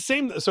it's the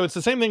same. So it's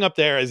the same thing up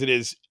there as it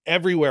is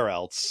everywhere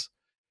else.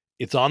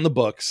 It's on the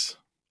books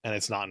and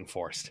it's not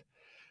enforced.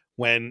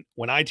 When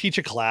I teach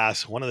a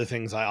class, one of the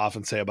things I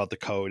often say about the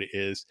code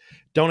is,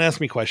 don't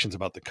ask me questions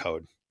about the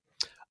code.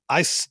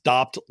 I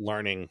stopped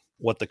learning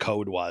what the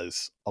code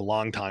was a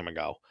long time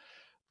ago,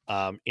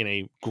 in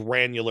a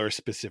granular,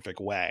 specific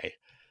way,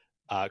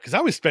 because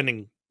I was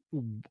spending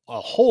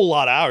a whole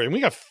lot of hours, and we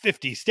got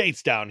 50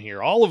 states down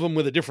here, all of them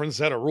with a different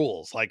set of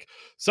rules. Like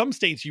some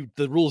states,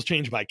 the rules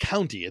change by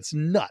county. It's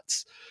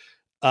nuts.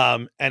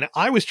 And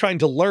I was trying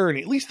to learn,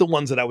 at least the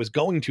ones that I was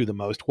going to the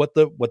most, what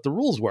the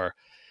rules were.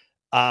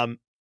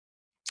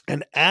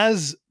 And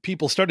as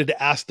people started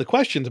to ask the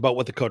questions about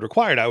what the code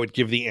required, I would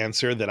give the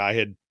answer that I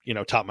had,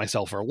 taught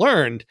myself or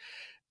learned.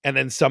 And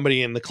then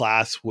somebody in the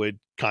class would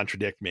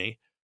contradict me,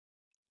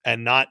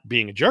 and not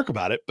being a jerk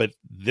about it, but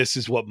this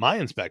is what my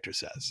inspector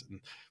says. And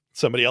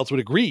somebody else would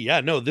agree.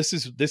 Yeah, no, this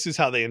is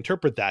how they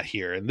interpret that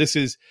here.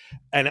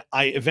 And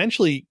I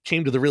eventually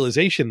came to the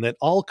realization that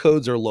all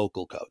codes are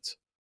local codes,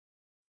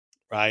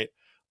 right?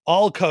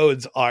 All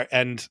codes are,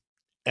 and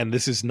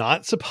this is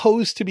not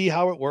supposed to be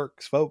how it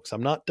works, folks.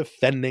 I'm not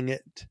defending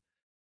it,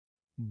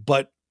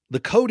 but the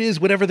code is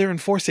whatever they're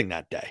enforcing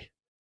that day,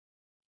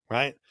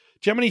 right?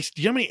 Do you know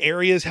how many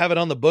areas have it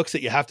on the books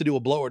that you have to do a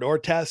blower door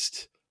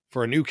test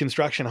for a new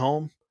construction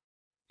home?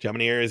 Do you know how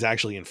many areas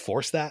actually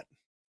enforce that?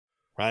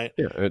 Right.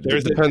 Yeah, it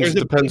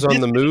depends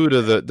on the mood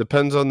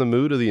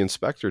of the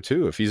inspector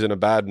too. If he's in a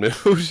bad mood,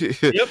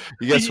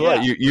 guess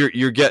what?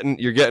 You're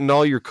getting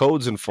all your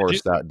codes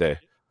enforced that day.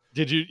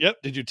 Did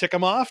you tick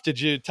him off? Did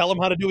you tell him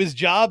how to do his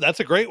job?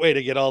 That's a great way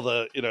to get all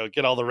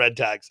the red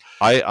tags.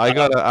 I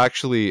got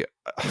actually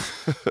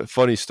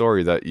funny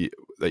story that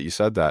you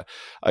said that.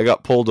 I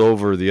got pulled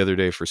over the other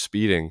day for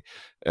speeding,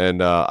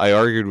 and I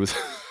argued with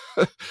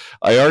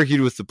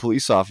the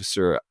police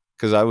officer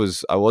because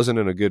I wasn't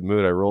in a good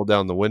mood. I rolled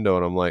down the window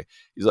and I'm like,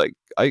 he's like,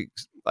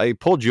 I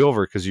pulled you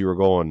over because you were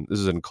going, this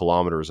is in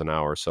kilometers an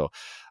hour. So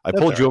I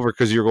pulled you over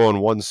because you're going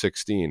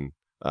 116.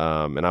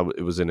 And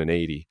it was in an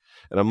 80.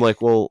 And I'm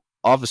like, well,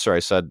 officer, I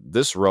said,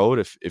 this road,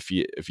 if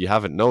you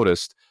haven't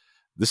noticed,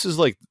 this is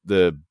like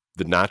the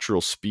natural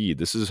speed.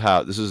 This is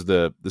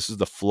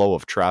the flow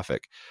of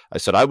traffic. I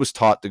said, I was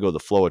taught to go the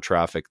flow of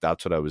traffic.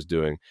 That's what I was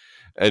doing.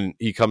 And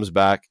he comes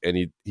back and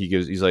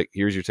he's like,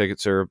 here's your ticket,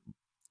 sir.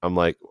 I'm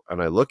like,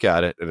 and I look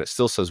at it and it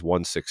still says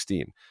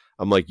 116.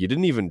 I'm like, you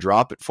didn't even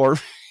drop it for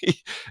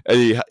me.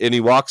 and he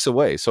walks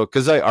away. So,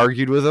 cause I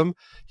argued with him,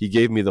 he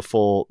gave me the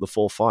full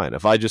fine.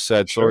 If I just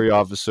said, sorry,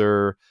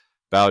 officer,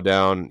 bow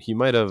down, he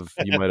might have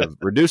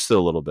reduced it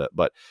a little bit.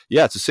 But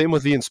yeah, it's the same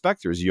with the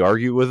inspectors. You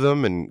argue with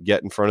them and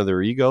get in front of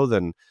their ego,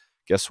 then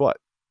guess what?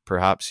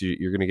 Perhaps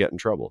you're going to get in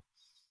trouble.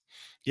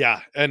 Yeah.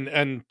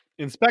 And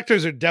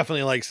inspectors are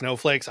definitely like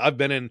snowflakes.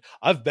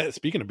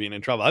 Speaking of being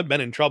in trouble, I've been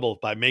in trouble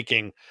by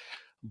making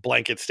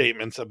blanket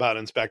statements about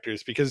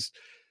inspectors, because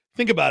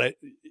think about it.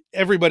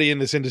 Everybody in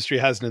this industry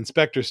has an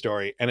inspector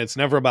story, and it's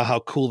never about how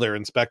cool their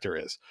inspector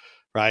is,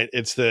 right?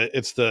 It's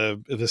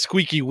the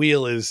squeaky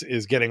wheel is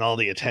getting all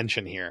the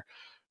attention here.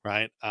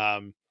 Right.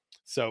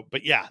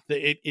 But yeah,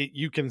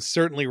 you can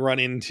certainly run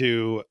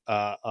into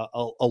a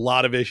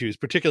lot of issues,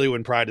 particularly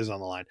when pride is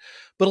on the line,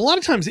 but a lot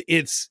of times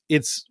it's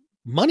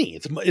money.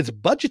 It's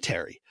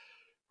budgetary,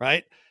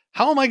 right?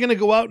 How am I going to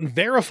go out and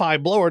verify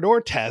blower door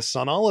tests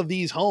on all of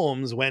these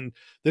homes when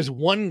there's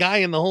one guy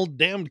in the whole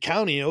damn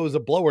county who owns a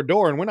blower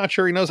door and we're not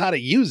sure he knows how to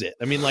use it?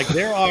 I mean, like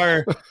there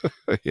are,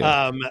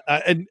 yeah.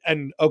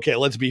 And okay,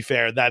 let's be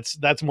fair.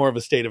 That's more of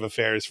a state of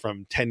affairs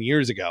from 10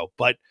 years ago,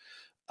 but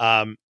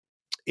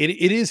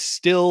it is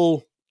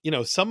still,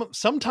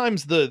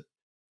 sometimes the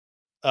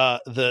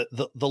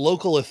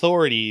local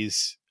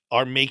authorities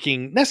are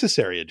making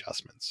necessary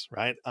adjustments,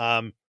 right?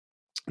 I'm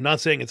not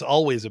saying it's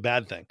always a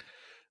bad thing.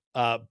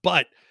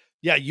 But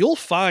yeah, you'll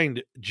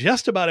find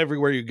just about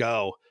everywhere you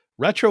go,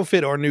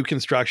 retrofit or new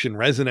construction,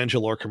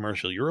 residential or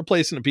commercial, you're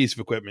replacing a piece of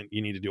equipment,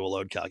 you need to do a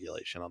load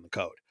calculation on the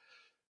code,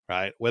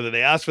 right? Whether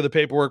they ask for the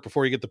paperwork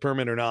before you get the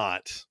permit or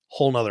not,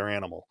 whole nother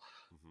animal.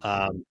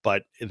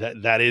 But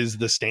that is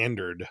the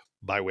standard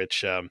by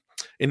which,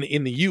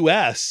 in the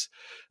US,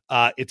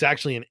 it's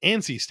actually an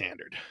ANSI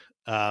standard.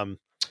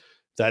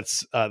 That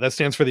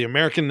stands for the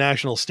American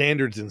National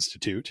Standards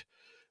Institute.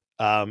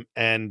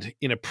 And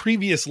in a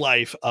previous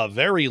life, a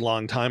very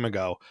long time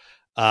ago,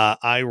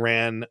 I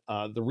ran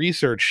the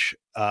research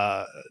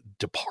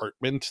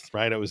department,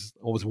 right? I was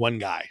one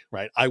guy,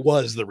 right? I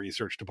was the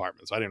research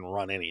department, so I didn't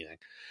run anything.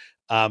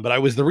 But I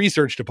was the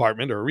research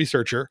department or a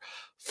researcher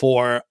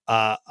for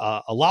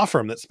a law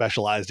firm that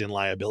specialized in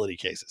liability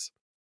cases.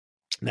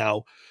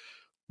 Now,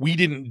 we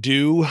didn't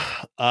do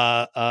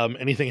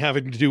anything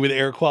having to do with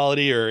air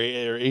quality or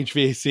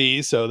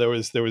HVAC, so there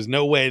was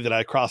no way that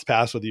I crossed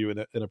paths with you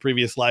in a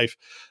previous life,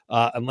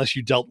 unless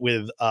you dealt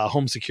with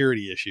home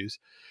security issues.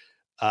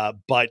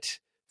 But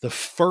the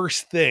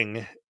first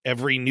thing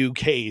every new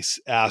case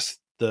asked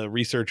the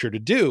researcher to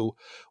do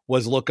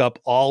was look up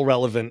all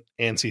relevant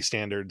ANSI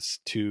standards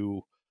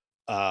to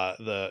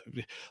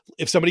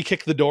if somebody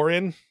kicked the door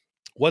in,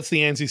 what's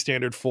the ANSI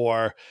standard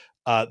for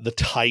the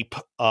type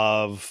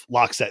of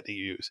lock set that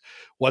you use?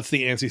 What's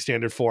the ANSI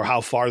standard for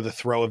how far the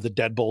throw of the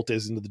deadbolt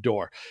is into the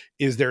door?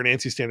 Is there an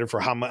ANSI standard for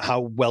how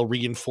well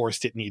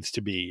reinforced it needs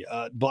to be?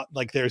 But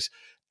like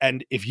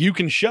and if you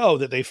can show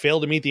that they fail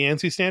to meet the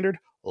ANSI standard,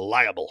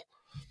 liable,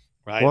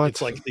 right?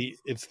 What?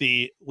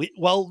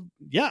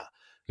 Yeah.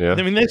 Yeah.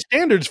 I mean, there's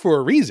standards for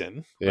a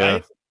reason,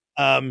 Yeah.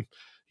 right?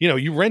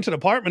 You rent an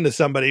apartment to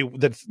somebody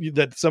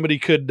that somebody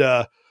could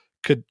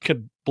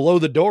blow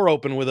the door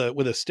open with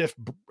a stiff,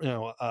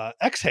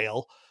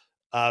 exhale.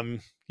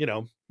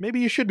 Maybe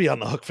you should be on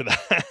the hook for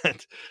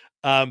that.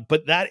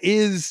 But that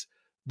is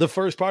the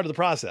first part of the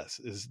process: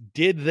 is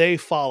did they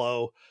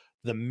follow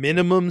the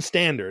minimum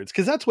standards?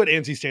 Because that's what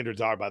ANSI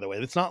standards are, by the way.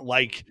 It's not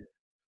like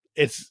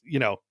it's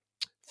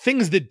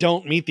things that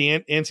don't meet the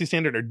ANSI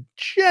standard are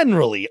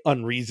generally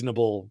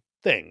unreasonable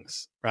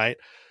things, right?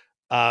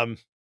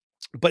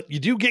 But you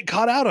do get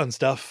caught out on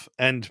stuff,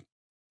 and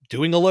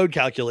doing a load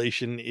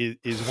calculation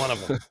is one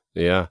of them.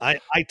 Yeah.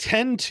 I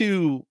tend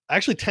to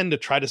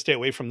try to stay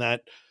away from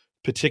that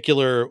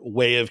particular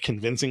way of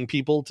convincing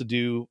people to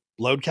do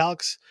load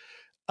calcs.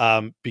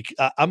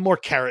 Because I'm more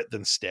carrot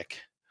than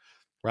stick,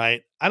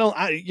 right?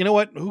 You know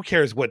what? Who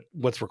cares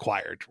what's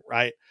required,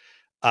 right?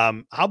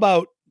 How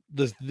about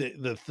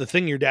the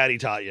thing your daddy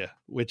taught you,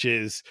 which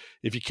is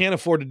if you can't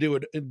afford to do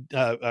it,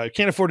 right, you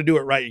can't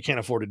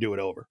afford to do it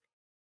over.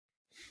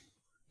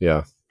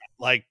 Yeah.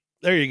 Like,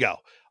 there you go.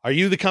 Are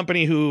you the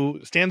company who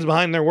stands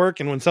behind their work,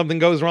 and when something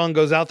goes wrong,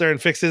 goes out there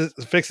and fixes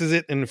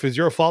it? And if it's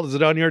your fault, is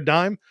it on your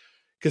dime?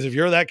 Because if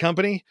you're that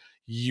company,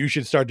 you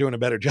should start doing a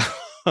better job.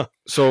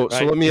 So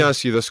Right? let me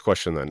ask you this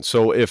question then.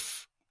 So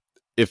if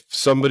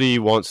somebody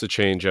wants to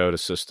change out a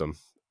system,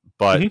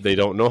 but Mhm. they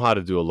don't know how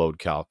to do a load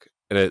calc,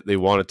 and they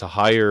wanted to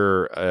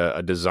hire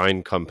a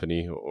design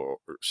company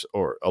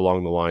or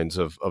along the lines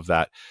of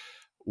that,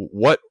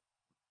 what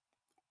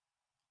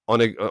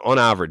on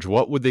average,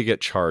 what would they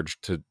get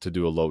charged to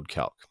do a load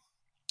calc?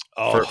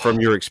 From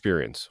your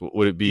experience,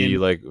 would it be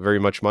like very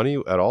much money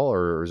at all,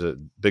 or is it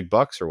big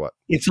bucks, or what?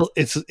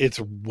 It's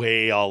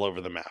way all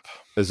over the map.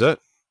 Is it?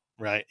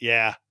 Right.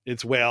 Yeah.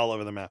 It's way all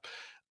over the map.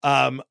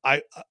 All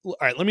right,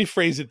 let me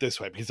phrase it this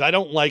way, because I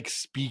don't like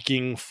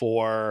speaking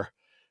for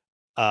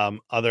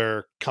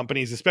other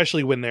companies,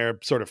 especially when they're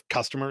sort of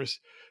customers,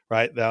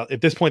 right? Now,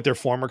 at this point, they're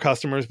former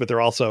customers, but they're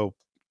also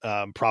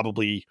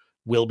probably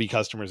will be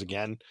customers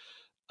again,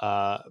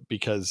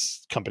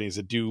 because companies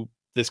that do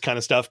this kind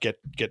of stuff get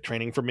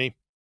training from me.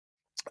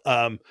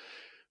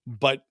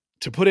 But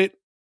to put it,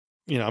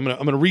 I'm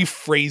gonna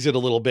rephrase it a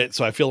little bit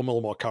so I feel I'm a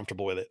little more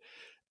comfortable with it.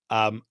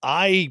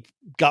 I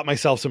got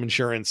myself some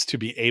insurance to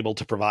be able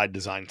to provide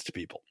designs to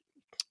people.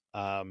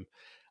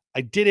 I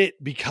did it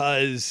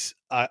because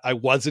I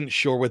wasn't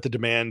sure what the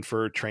demand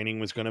for training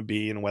was going to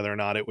be and whether or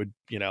not it would,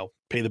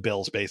 pay the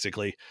bills,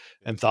 basically,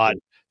 and thought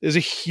there's a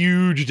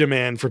huge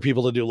demand for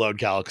people to do load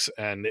calcs.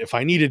 And if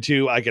I needed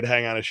to, I could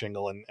hang on a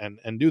shingle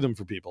and do them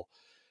for people.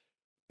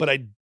 But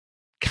I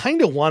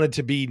kind of wanted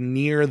to be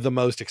near the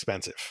most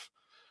expensive,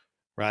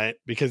 right?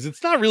 Because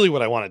it's not really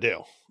what I want to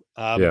do.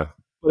 Yeah.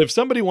 But if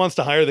somebody wants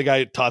to hire the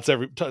guy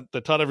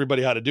that taught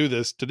everybody how to do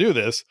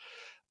this,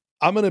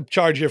 I'm going to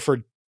charge you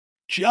for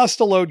just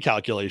a load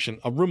calculation,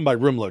 a room by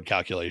room load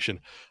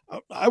calculation.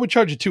 I would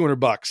charge you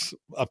 $200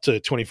 up to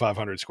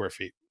 2,500 square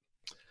feet.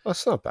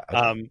 That's not bad.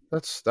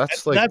 That's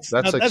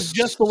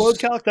just the load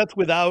calc. That's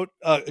without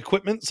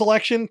equipment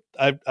selection.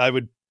 I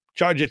would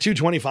charge you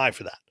 $225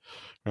 for that,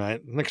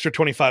 right? An extra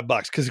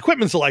 $25, because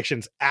equipment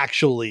selection's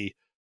actually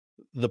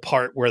the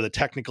part where the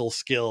technical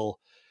skill.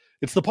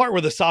 It's the part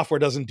where the software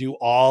doesn't do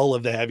all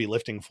of the heavy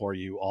lifting for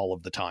you all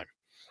of the time,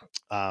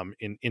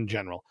 in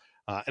general.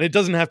 And it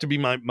doesn't have to be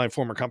my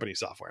former company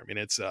software. I mean,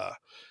 it's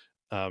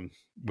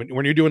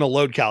when you're doing a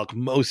load calc,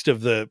 most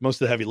of the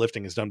heavy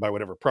lifting is done by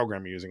whatever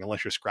program you're using,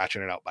 unless you're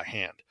scratching it out by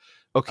hand.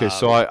 Okay,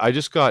 so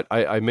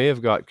I may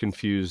have got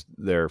confused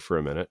there for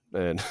a minute,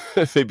 and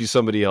maybe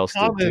somebody else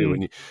did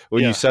too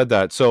when you said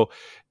that. So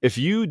if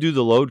you do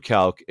the load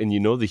calc and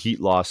you know the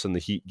heat loss and the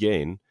heat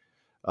gain,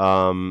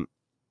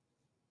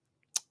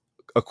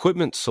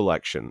 equipment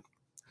selection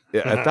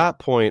at that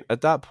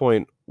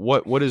point,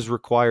 what is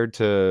required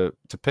to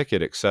pick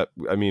it, except,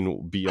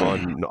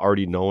 beyond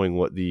already knowing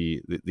what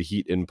the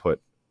heat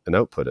input and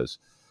output is?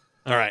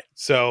 All right,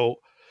 so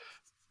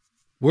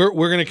we're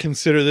going to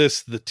consider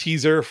this the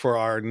teaser for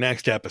our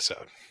next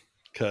episode,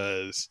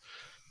 because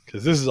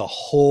this is a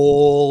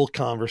whole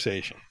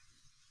conversation,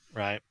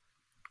 right?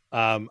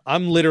 I'm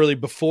literally,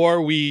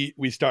 before we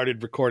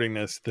started recording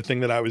this, the thing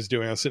that I was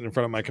doing, I was sitting in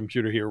front of my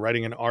computer here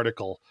writing an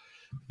article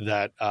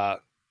that I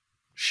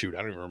don't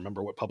even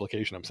remember what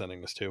publication I'm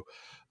sending this to.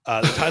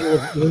 The title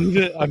of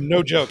I'm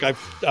no joke, I've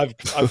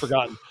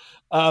forgotten.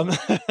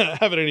 I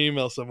have it in an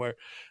email somewhere.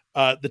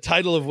 The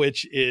title of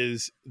which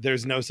is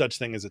 "There's No Such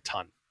Thing as a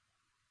Ton."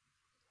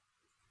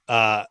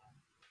 Do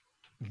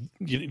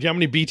you know how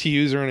many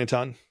BTUs are in a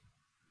ton?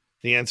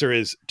 The answer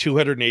is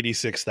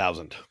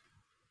 286,000.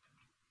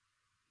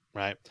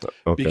 Right?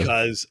 Okay.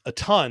 Because a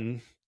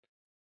ton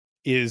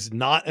is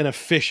not an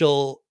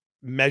official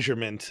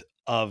measurement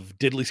of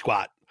diddly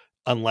squat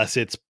unless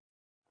it's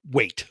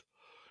weight,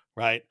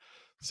 right?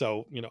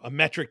 So, a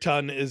metric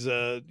ton is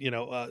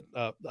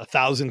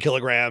 1,000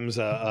 kilograms,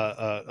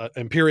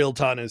 imperial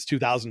ton is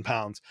 2,000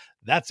 pounds.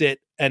 That's it.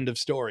 End of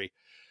story.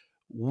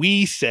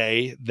 We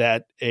say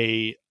that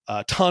a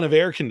ton of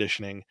air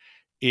conditioning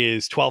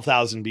is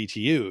 12,000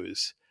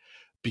 BTUs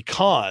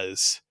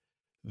because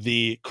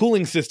the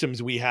cooling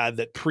systems we had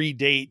that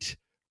predate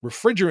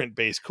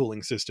refrigerant-based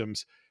cooling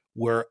systems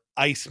were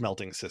ice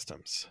melting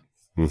systems.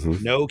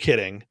 Mm-hmm. No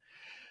kidding.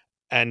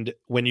 And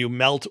when you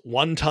melt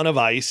 1 ton of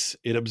ice,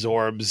 it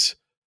absorbs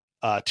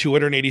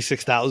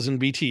 286,000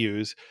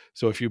 BTUs.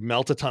 So if you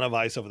melt a ton of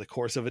ice over the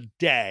course of a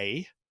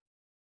day,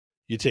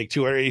 you take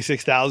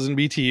 286,000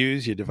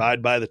 BTUs, you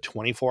divide by the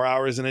 24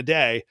 hours in a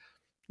day,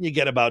 you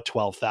get about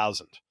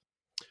 12,000.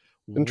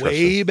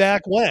 Way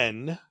back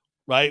when,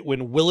 right,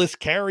 when Willis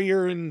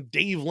Carrier and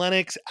Dave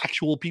Lennox,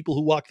 actual people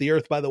who walked the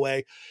earth, by the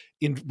way,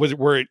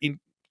 were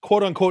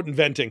quote unquote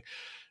inventing.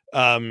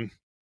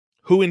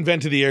 Who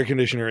invented the air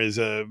conditioner is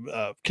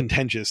a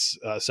contentious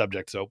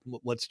subject. So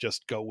let's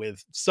just go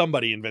with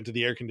somebody invented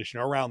the air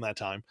conditioner around that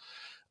time,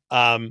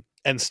 and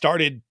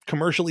started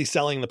commercially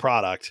selling the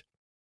product.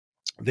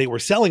 They were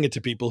selling it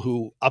to people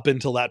who, up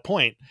until that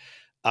point,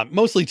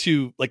 mostly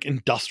to like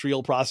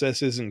industrial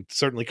processes and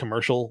certainly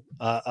commercial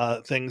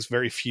things,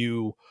 very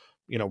few,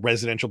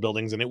 residential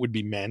buildings, and it would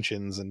be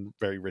mansions and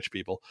very rich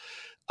people.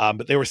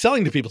 But they were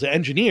selling to people, to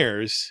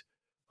engineers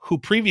who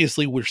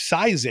previously were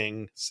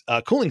sizing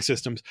cooling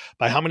systems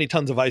by how many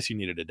tons of ice you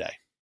needed a day.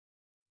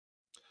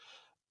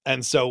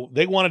 And so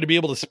they wanted to be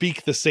able to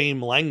speak the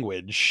same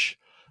language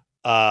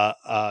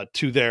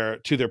to their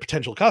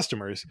potential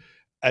customers.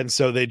 And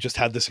so they just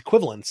had this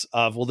equivalence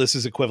of, well, this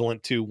is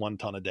equivalent to 1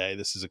 ton a day.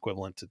 This is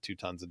equivalent to 2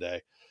 tons a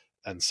day,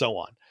 and so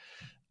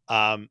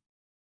on.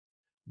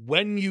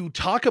 When you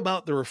talk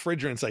about the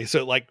refrigerants,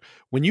 so like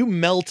when you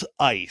melt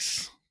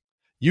ice,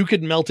 you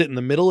could melt it in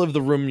the middle of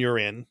the room you're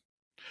in,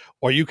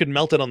 or you could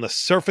melt it on the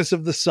surface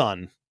of the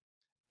sun.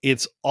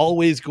 It's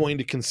always going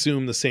to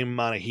consume the same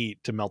amount of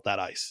heat to melt that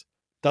ice.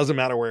 Doesn't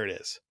matter where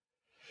it is.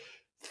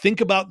 Think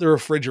about the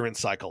refrigerant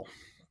cycle,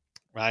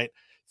 right?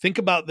 Think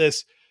about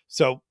this.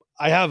 So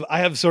I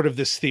have sort of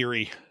this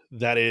theory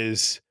that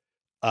is,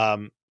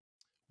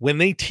 when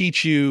they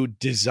teach you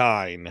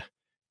design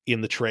in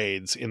the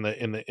trades, in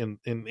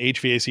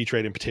HVAC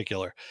trade in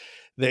particular,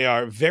 they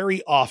are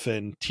very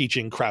often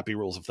teaching crappy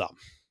rules of thumb.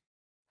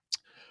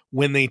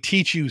 When they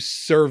teach you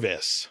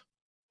service,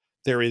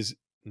 there is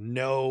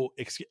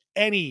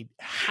any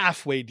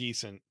halfway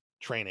decent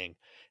training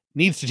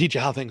needs to teach you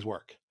how things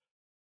work,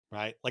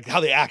 right? Like how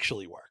they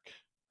actually work,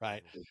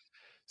 right?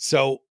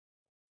 So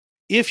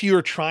if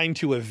you're trying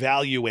to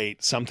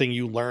evaluate something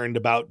you learned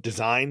about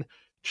design,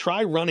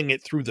 try running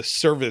it through the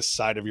service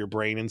side of your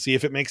brain and see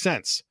if it makes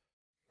sense.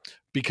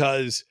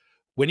 Because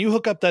when you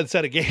hook up that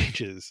set of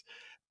gauges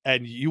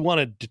and you want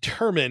to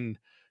determine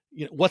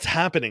what's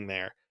happening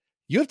there,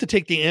 you have to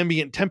take the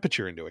ambient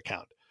temperature into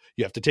account.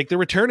 You have to take the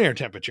return air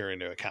temperature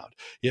into account.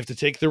 You have to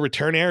take the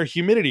return air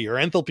humidity or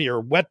enthalpy or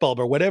wet bulb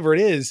or whatever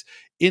it is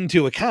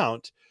into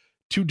account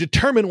to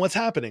determine what's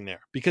happening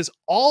there, because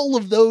all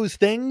of those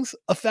things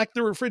affect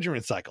the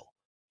refrigerant cycle.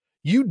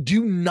 You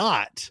do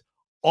not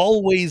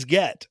always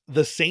get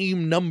the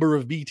same number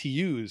of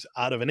BTUs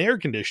out of an air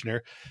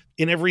conditioner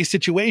in every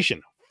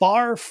situation.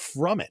 Far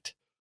from it,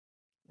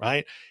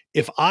 right?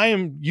 If I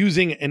am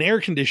using an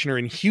air conditioner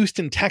in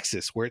Houston,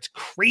 Texas, where it's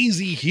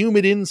crazy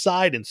humid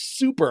inside and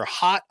super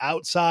hot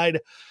outside,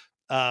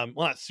 well,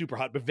 not super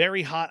hot, but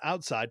very hot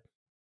outside,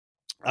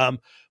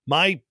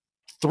 my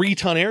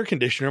 3-ton air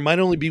conditioner might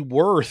only be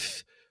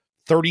worth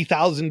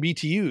 30,000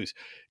 BTUs.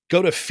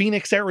 Go to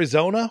Phoenix,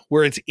 Arizona,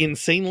 where it's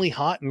insanely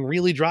hot and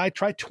really dry.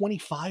 Try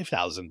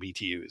 25,000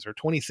 BTUs or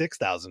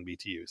 26,000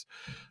 BTUs.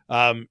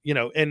 And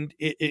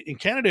in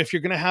Canada, if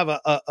you're going to have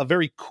a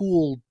very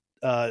cool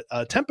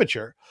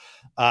temperature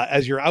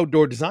as your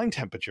outdoor design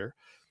temperature,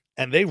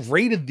 and they've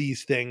rated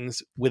these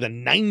things with a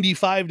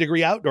 95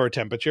 degree outdoor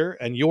temperature,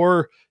 and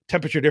your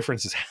temperature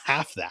difference is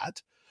half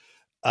that,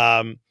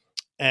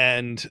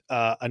 and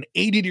an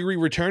 80 degree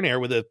return air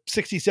with a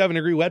 67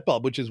 degree wet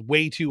bulb, which is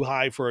way too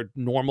high for a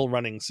normal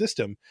running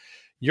system,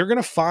 you're going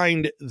to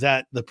find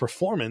that the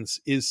performance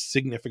is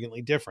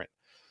significantly different.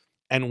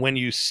 And when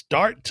you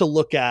start to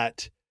look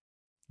at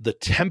the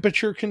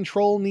temperature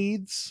control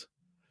needs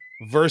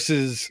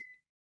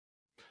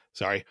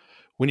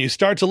when you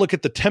start to look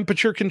at the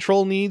temperature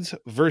control needs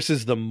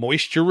versus the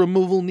moisture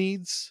removal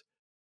needs,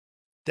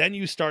 then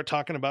you start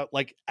talking about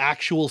like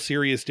actual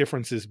serious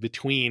differences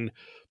between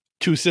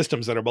two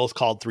systems that are both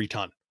called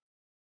 3-ton,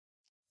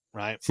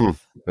 right?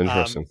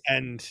 Interesting.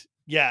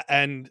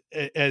 And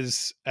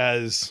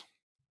as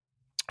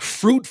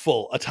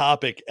fruitful a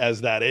topic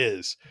as that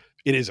is,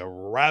 it is a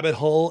rabbit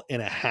hole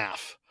and a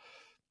half,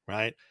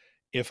 right?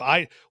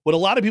 What a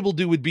lot of people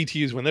do with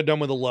BTUs when they're done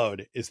with a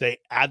load is they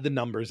add the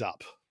numbers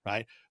up,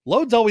 right?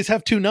 Loads always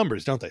have 2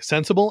 numbers, don't they?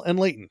 Sensible and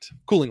latent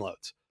cooling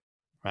loads,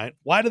 right?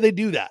 Why do they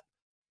do that?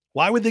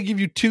 Why would they give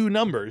you 2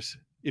 numbers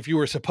if you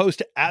were supposed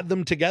to add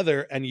them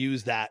together and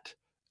use that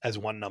as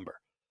one number.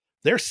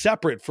 They're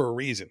separate for a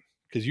reason,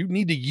 because you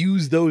need to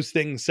use those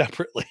things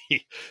separately.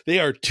 They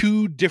are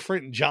two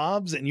different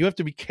jobs, and you have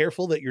to be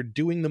careful that you're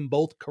doing them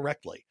both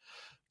correctly.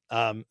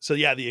 So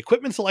yeah, the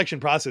equipment selection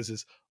process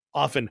is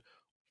often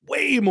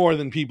way more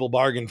than people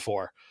bargain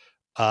for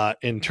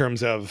in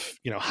terms of,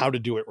 how to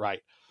do it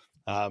right.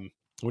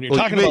 When you're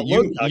talking about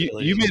load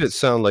calculation, you made it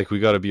sound like we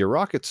got to be a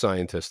rocket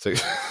scientist to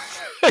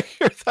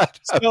figure that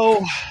out.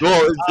 So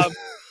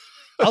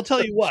I'll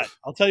tell you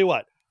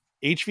what.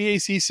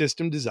 HVAC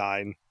system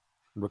design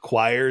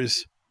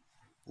requires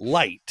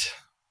light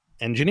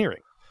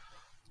engineering.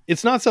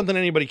 It's not something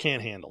anybody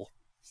can't handle,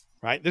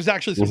 right? There's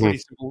actually some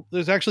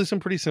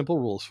pretty simple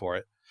rules for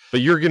it.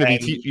 But you're going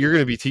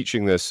to be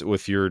teaching this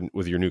with your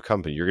new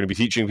company. You're going to be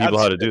teaching people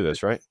how to do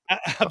this, right?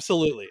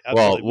 Absolutely.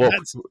 Well,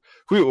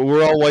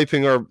 we're all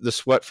wiping the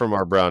sweat from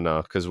our brow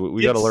now, because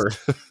we got to learn.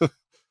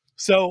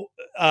 So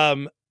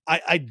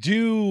I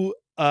do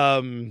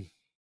come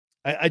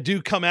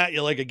at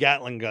you like a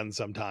Gatling gun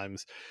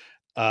sometimes,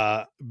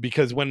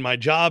 because when my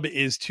job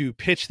is to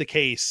pitch the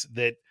case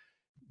that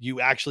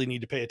you actually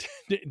need to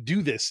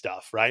do this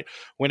stuff, right?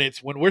 When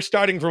we're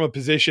starting from a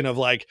position of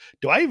like,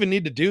 do I even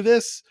need to do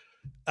this?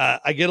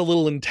 I get a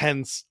little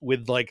intense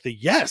with like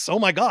yes, oh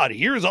my God,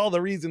 here's all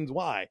the reasons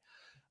why.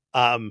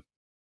 And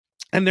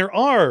there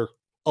are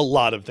a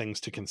lot of things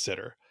to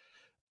consider.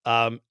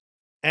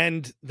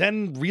 And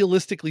then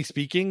realistically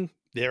speaking,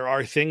 there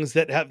are things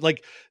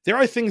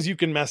you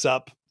can mess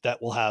up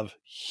that will have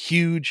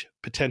huge,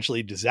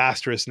 potentially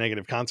disastrous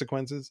negative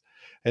consequences.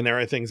 And there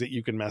are things that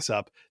you can mess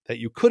up that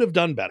you could have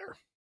done better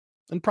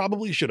and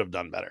probably should have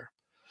done better.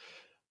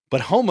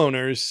 But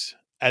homeowners,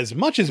 as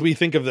much as we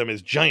think of them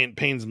as giant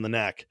pains in the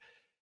neck,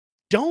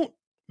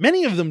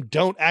 many of them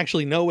don't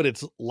actually know what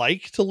it's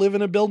like to live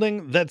in a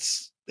building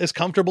that's as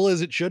comfortable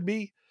as it should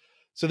be.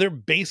 So their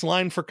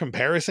baseline for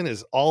comparison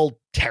is all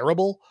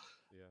terrible.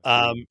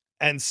 Yeah.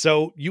 And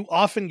so you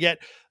often get,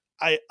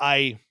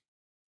 I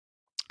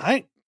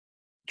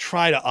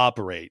try to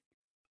operate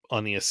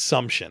on the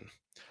assumption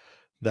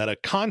that a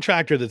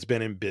contractor that's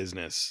been in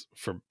business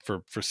for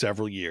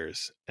several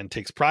years and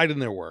takes pride in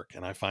their work,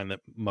 and I find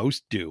that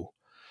most do,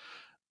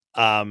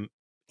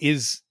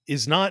 is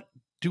not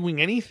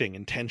doing anything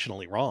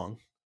intentionally wrong,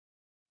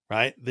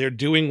 right? They're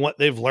doing what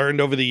they've learned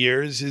over the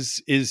years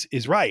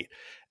is right.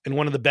 And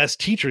one of the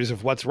best teachers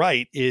of what's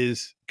right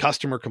is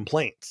customer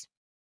complaints.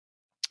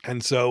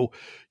 And so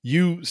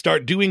you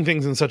start doing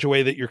things in such a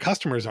way that your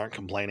customers aren't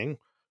complaining.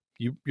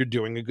 You're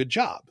doing a good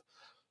job.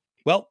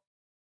 Well,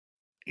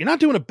 you're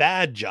not doing a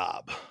bad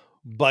job,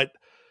 but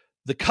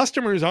the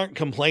customers aren't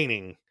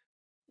complaining.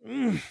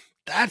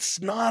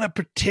 That's not a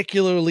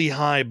particularly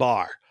high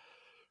bar,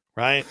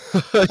 right?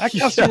 That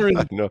customer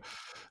is, no.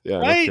 Yeah,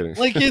 right? No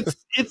like it's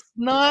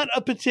not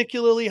a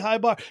particularly high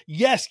bar.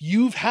 Yes,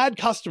 you've had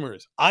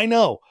customers, I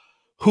know,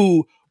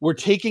 who were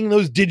taking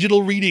those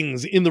digital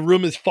readings in the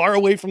room as far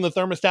away from the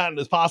thermostat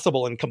as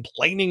possible and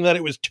complaining that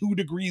it was 2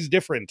 degrees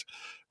different,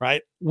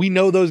 right? We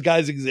know those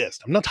guys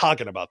exist. I'm not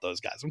talking about those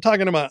guys. I'm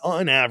talking about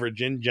on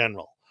average in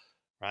general,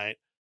 right?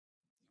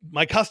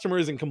 My customer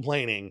isn't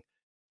complaining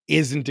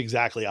isn't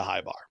exactly a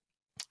high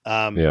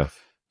bar. Yeah.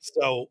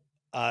 So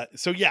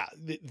yeah,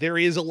 there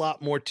is a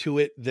lot more to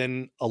it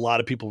than a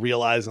lot of people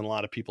realize and a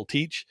lot of people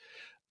teach.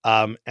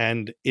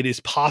 And it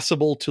is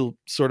possible to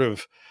sort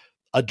of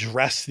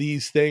address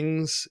these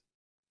things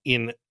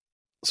in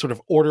sort of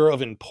order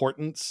of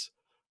importance,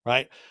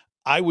 right?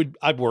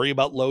 I'd worry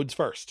about loads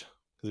first,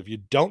 because if you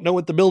don't know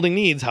what the building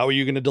needs, how are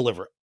you going to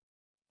deliver it,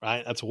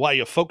 right? That's why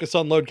you focus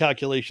on load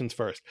calculations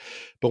first.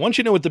 But once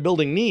you know what the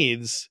building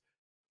needs,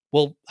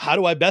 well, how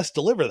do I best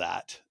deliver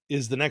that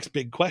is the next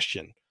big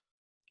question.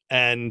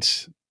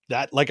 And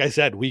that, like I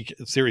said, you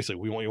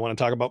want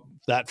to talk about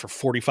that for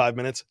 45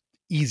 minutes?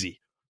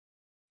 Easy.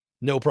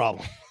 No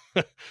problem.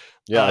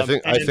 Yeah, I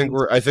think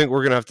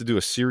we're gonna have to do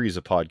a series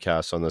of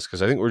podcasts on this,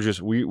 because I think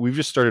we've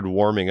just started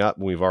warming up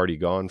and we've already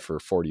gone for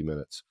 40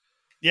 minutes.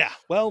 Yeah,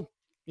 well,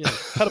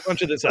 cut a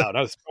bunch of this out.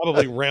 I was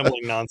probably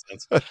rambling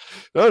nonsense.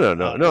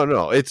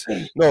 No.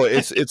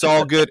 It's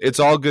all good. It's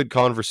all good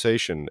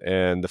conversation,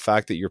 and the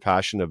fact that you're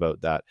passionate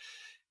about that,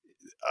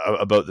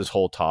 about this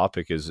whole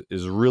topic, is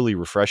really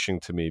refreshing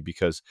to me,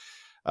 because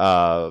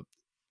I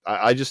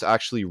just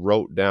actually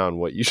wrote down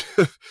what you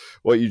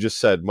just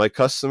said. My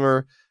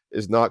customer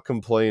is not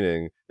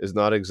complaining is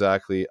not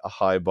exactly a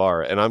high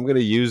bar, and I'm going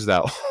to use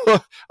that.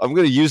 I'm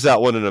going to use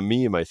that one in a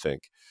meme, I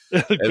think.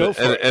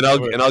 And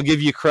I'll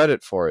give you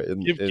credit for it.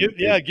 Give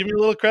me a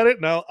little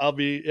credit. Now I'll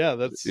be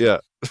yeah.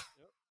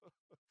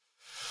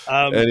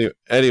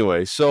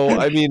 Anyway, so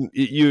I mean,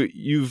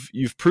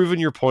 you've proven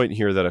your point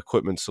here that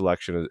equipment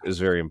selection is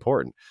very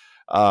important.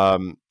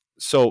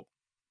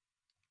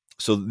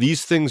 So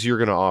these things you're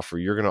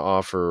going to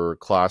offer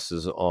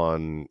classes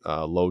on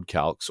load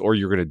calcs, or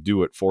you're going to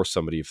do it for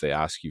somebody if they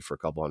ask you for a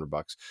couple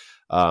 $100.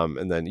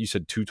 And then you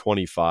said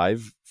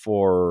 $225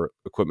 for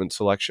equipment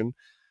selection,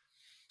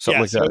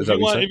 something like that.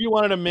 So if you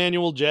wanted a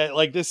manual jet,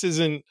 like this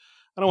isn't,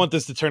 I don't want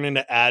this to turn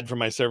into ad for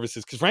my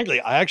services, because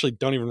frankly, I actually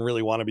don't even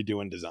really want to be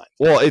doing design.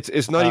 Well,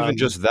 it's not even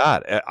just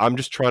that. I'm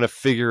just trying to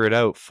figure it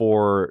out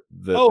for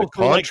the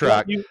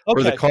contract,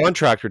 for the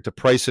contractor to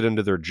price it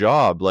into their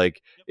job.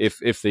 Like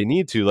if they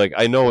need to, like,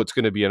 I know it's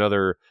going to be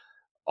another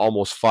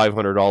almost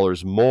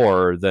 $500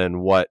 more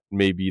than what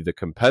maybe the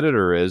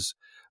competitor is,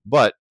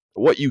 but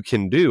what you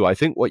can do, I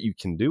think what you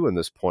can do in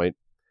this point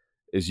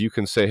is you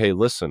can say, hey,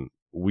 listen,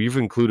 we've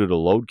included a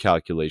load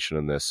calculation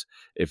in this.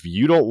 If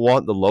you don't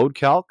want the load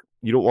calc,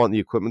 you don't want the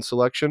equipment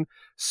selection,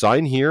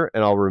 sign here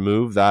and I'll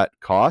remove that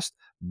cost,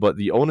 but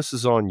the onus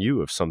is on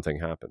you if something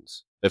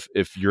happens,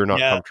 if you're not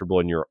comfortable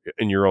in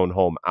your own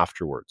home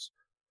afterwards.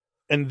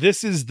 And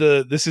this is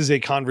a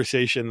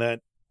conversation that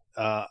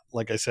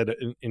like I said,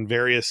 in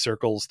various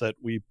circles that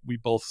we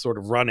both sort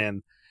of run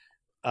in,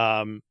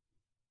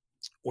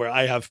 where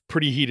I have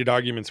pretty heated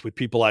arguments with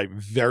people I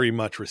very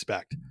much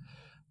respect.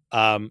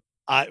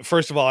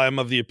 First of all, I'm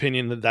of the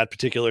opinion that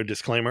particular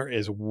disclaimer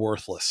is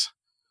worthless.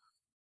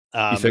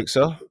 You think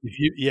so?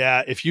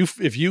 If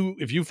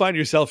you find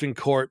yourself in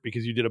court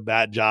because you did a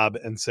bad job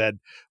and said,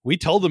 we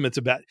told them it's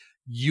a bad,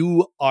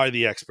 you are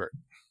the expert.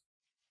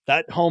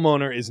 That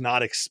homeowner is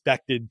not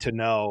expected to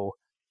know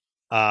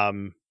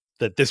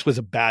that this was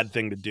a bad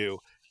thing to do.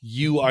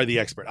 You are the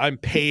expert. I'm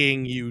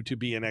paying you to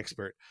be an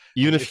expert.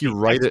 Even if you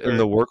write it in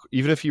the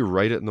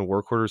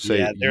work order,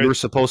 say you're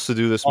supposed to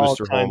do this,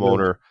 Mr.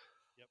 Homeowner,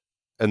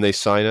 and they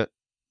sign it.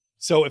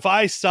 So if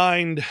I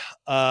signed,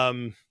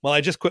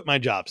 I just quit my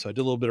job, so I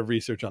did a little bit of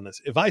research on this.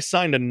 If I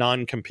signed a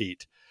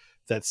non-compete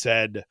that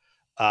said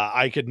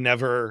I could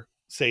never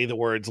say the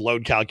words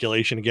load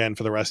calculation again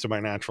for the rest of my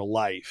natural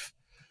life,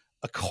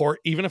 a court,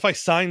 even if I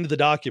signed the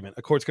document,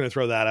 a court's going to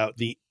throw that out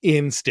the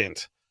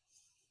instant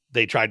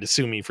they tried to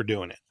sue me for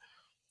doing it,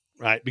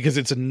 right? Because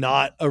it's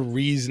not a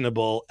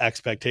reasonable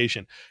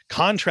expectation.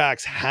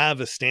 Contracts have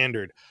a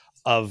standard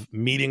of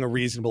meeting a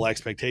reasonable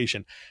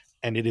expectation.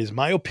 And it is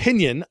my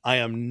opinion, I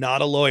am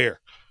not a lawyer,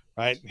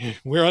 right?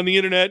 We're on the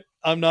internet.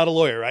 I'm not a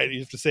lawyer, right? You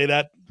have to say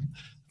that.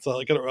 It's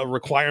like a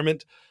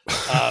requirement.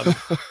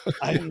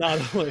 I'm not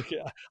a lawyer.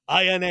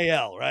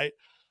 INAL, right?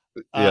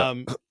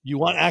 You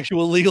want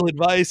actual legal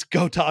advice?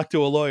 Go talk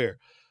to a lawyer.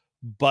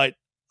 But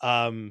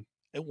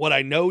what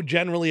I know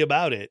generally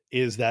about it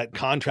is that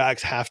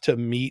contracts have to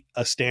meet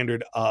a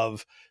standard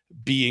of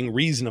being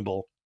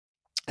reasonable.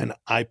 And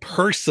I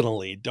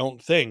personally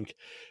don't think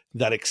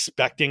that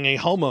expecting a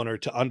homeowner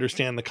to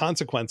understand the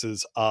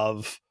consequences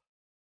of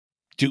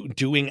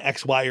doing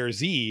X, Y, or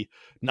Z,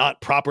 not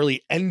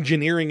properly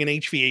engineering an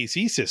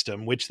HVAC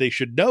system, which they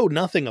should know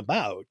nothing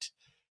about,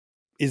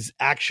 is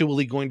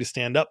actually going to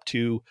stand up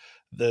to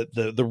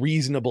the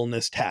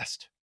reasonableness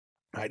test,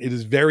 right? It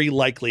is very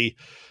likely.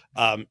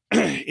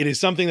 It is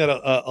something that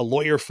a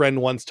lawyer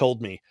friend once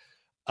told me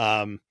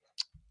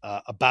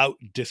about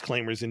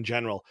disclaimers in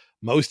general.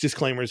 Most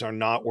disclaimers are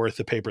not worth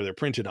the paper they're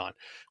printed on.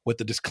 What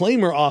the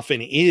disclaimer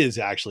often is,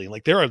 actually,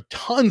 like, there are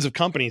tons of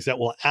companies that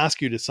will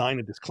ask you to sign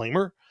a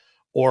disclaimer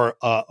or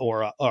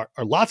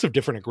lots of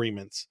different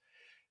agreements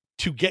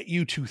to get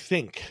you to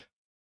think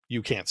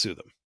you can't sue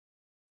them.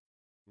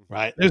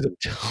 Right. There's a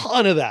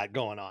ton of that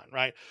going on.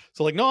 Right.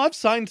 So, like, no, I've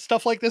signed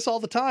stuff like this all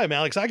the time,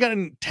 Alex. I got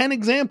 10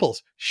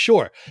 examples.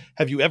 Sure.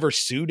 Have you ever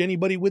sued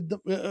anybody with them,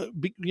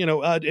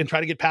 and try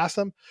to get past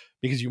them?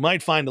 Because you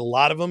might find a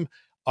lot of them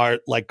are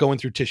like going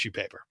through tissue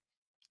paper.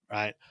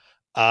 Right.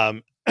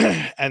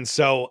 And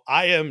so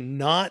I am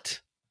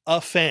not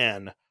a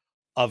fan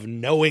of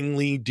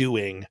knowingly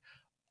doing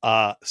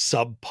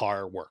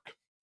subpar work.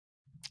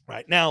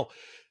 Right now,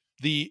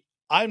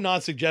 I'm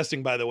not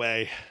suggesting, by the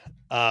way,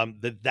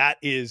 that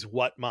is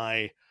what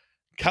my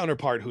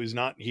counterpart, who is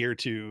not here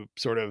to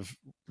sort of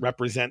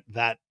represent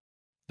that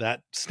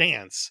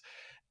stance,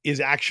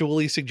 is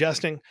actually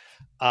suggesting.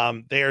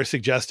 They are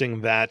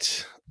suggesting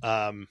that,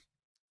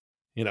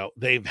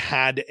 they've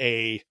had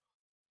a,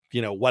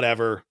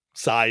 whatever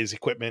size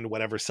equipment,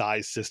 whatever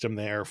size system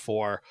there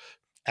for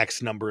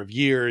X number of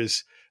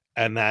years,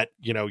 and that,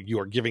 you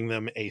are giving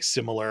them a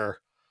similar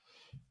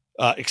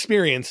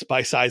experience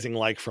by sizing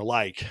like for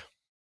like.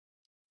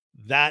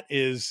 That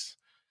is,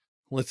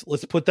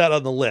 let's put that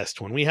on the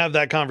list. When we have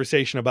that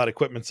conversation about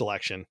equipment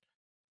selection,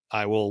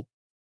 I will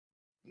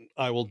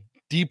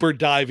deeper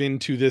dive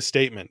into this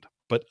statement,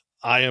 but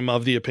I am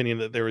of the opinion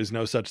that there is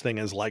no such thing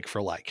as like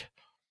for like,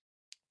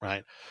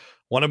 right?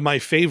 One of my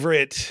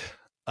favorite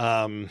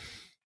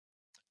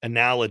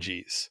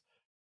analogies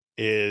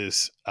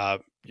is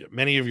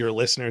many of your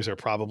listeners are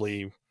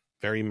probably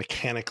very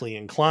mechanically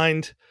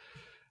inclined.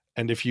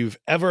 And if you've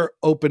ever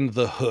opened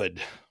the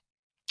hood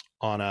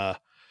on a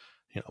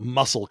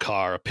muscle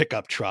car, a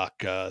pickup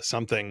truck,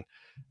 something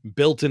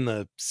built in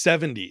the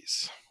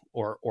 70s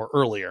or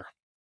earlier,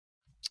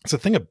 it's a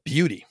thing of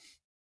beauty,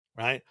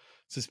 right?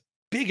 It's this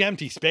big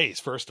empty space,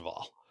 first of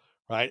all,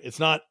 right? It's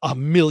not a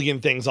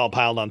million things all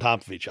piled on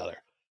top of each other.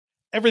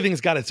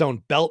 Everything's got its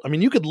own belt. I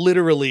mean, you could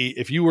literally,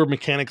 if you were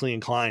mechanically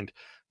inclined,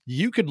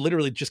 you could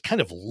literally just kind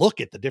of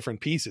look at the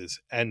different pieces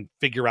and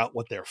figure out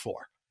what they're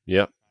for.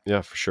 Yeah,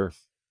 for sure.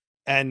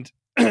 And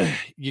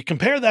you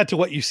compare that to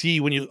what you see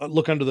when you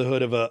look under the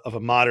hood of a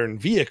modern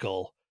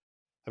vehicle.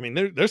 I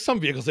mean, there's some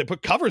vehicles they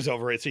put covers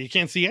over it so you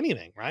can't see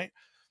anything, right?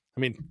 I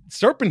mean,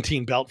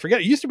 serpentine belt,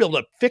 forget it. You used to be able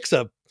to fix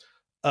a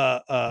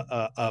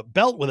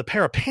belt with a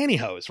pair of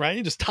pantyhose, right?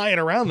 You just tie it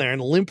around there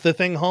and limp the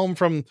thing home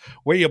from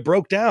where you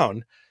broke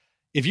down.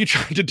 If you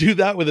tried to do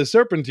that with a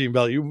serpentine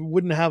belt, you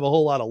wouldn't have a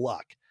whole lot of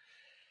luck.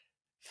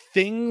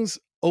 Things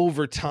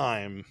over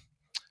time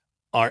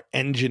are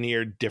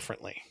engineered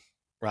differently,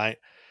 right?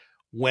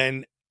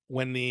 When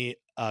the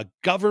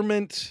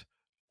government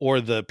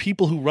or the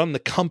people who run the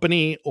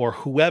company or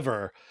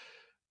whoever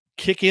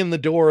kick in the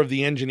door of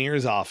the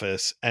engineer's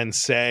office and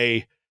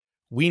say,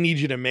 we need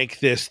you to make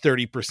this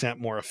 30%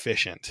 more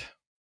efficient.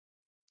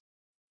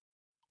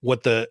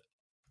 What the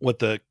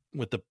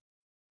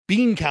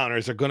bean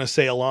counters are going to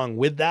say along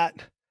with that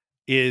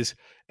is,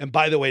 and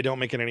by the way, don't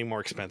make it any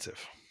more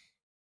expensive,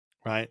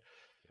 right?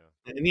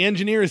 Yeah. And the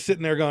engineer is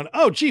sitting there going,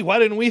 oh, gee, why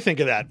didn't we think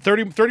of that?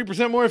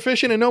 30% more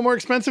efficient and no more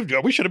expensive?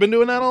 We should have been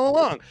doing that all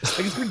along.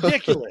 Like, it's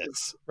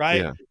ridiculous,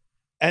 right? Yeah.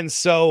 And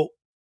so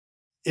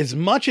as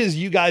much as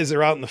you guys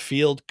are out in the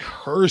field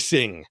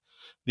cursing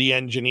the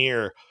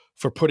engineer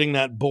for putting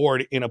that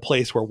board in a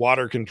place where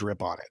water can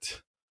drip on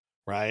it,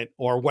 right?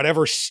 Or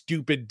whatever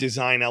stupid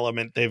design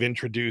element they've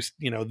introduced,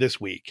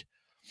 this week.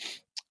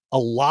 A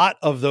lot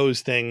of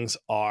those things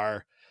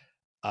are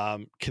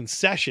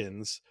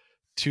concessions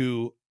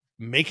to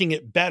making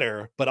it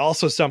better, but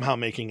also somehow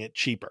making it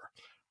cheaper,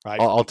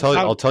 right? I'll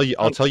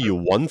tell you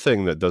one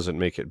thing that doesn't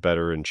make it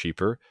better and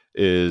cheaper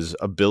is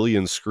a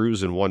billion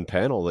screws in one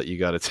panel that you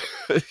got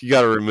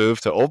to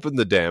remove to open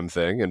the damn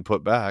thing and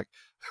put back.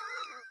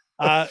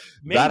 That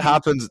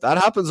happens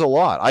a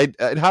lot.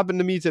 It happened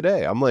to me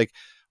today. I'm like,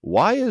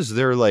 why is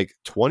there like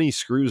 20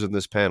 screws in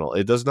this panel?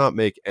 It does not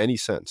make any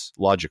sense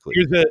logically.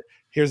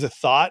 Here's a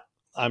thought.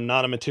 I'm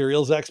not a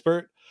materials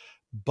expert,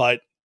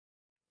 but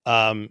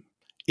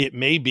it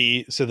may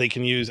be so they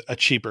can use a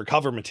cheaper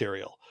cover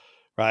material,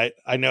 right?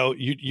 I know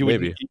you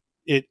maybe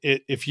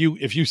if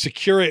you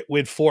secure it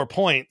with 4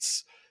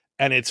 points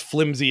and it's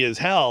flimsy as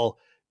hell,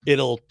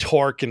 it'll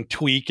torque and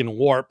tweak and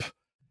warp.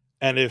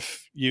 And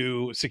if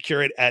you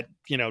secure it at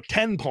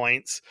 10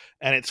 points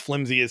and it's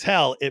flimsy as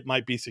hell, it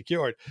might be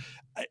secured.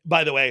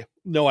 By the way,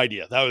 no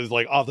idea. That was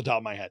like off the top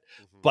of my head.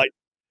 Mm-hmm. But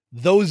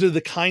those are the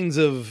kinds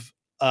of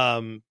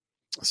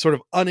sort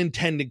of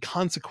unintended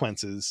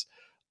consequences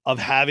of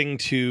having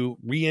to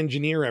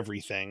re-engineer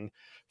everything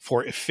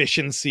for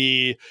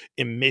efficiency,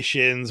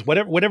 emissions,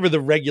 whatever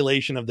the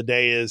regulation of the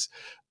day is,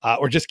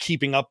 or just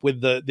keeping up with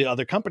the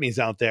other companies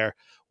out there,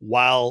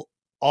 while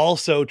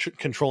also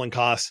controlling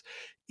costs.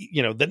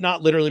 That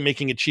not literally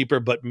making it cheaper,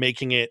 but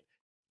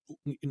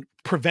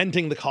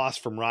preventing the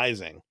cost from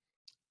rising.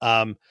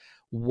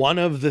 One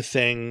of the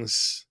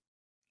things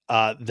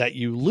that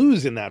you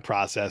lose in that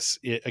process,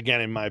 again,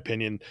 in my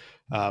opinion,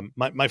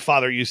 my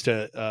father used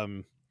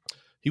to,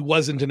 he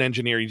wasn't an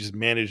engineer. He just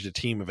managed a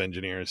team of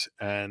engineers.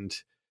 And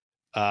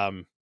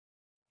one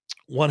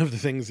of the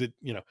things that,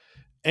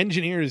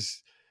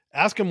 engineers,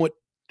 ask an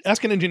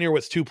engineer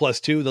what's 2 +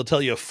 2. They'll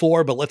tell you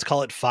 4, but let's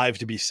call it 5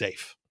 to be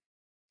safe.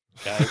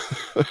 Okay.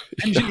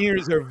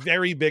 Engineers are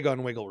very big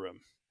on wiggle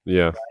room.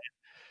 Yeah.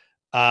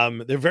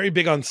 Right? They're very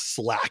big on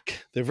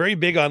slack. They're very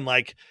big on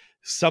like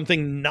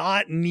something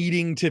not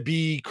needing to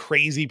be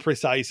crazy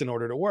precise in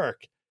order to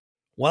work.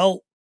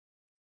 Well,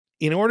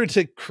 in order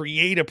to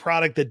create a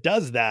product that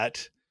does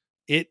that,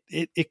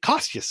 it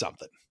costs you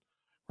something,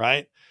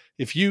 right?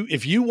 If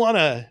you want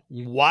to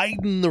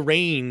widen the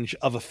range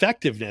of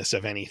effectiveness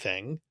of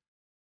anything,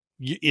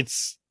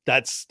 that's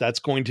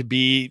going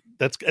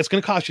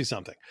to cost you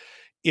something.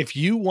 If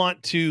you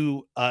want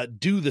to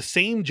do the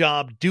same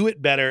job, do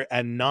it better,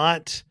 and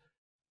not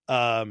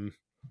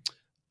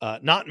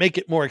make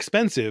it more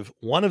expensive,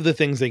 one of the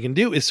things they can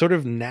do is sort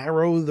of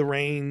narrow the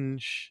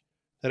range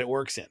that it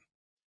works in,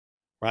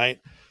 right?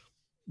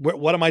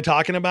 What am I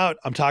talking about?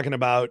 I'm talking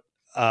about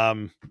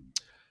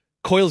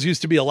coils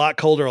used to be a lot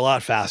colder, a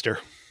lot faster.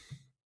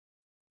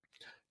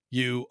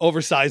 You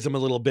oversized them a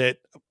little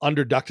bit,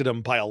 underducted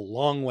them by a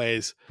long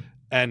ways.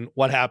 And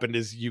what happened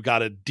is you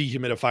got a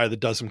dehumidifier that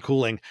does some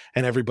cooling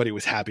and everybody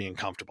was happy and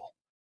comfortable.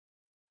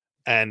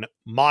 And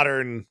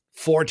modern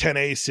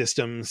 410A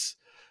systems,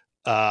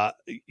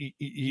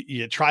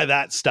 you try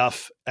that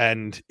stuff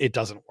and it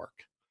doesn't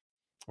work,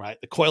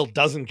 right? The coil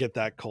doesn't get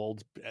that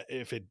cold.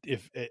 If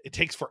it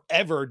takes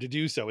forever to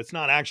do so, it's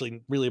not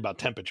actually really about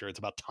temperature. It's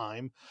about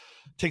time.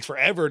 It takes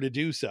forever to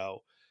do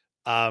so.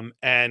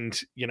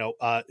 It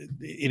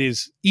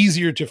is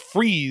easier to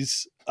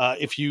freeze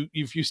if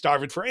you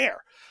starve it for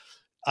air.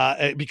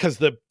 Because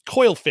the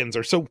coil fins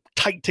are so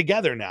tight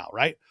together now,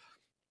 right?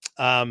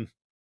 And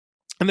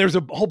there's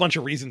a whole bunch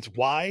of reasons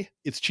why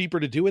it's cheaper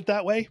to do it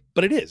that way,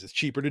 but it's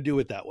cheaper to do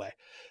it that way.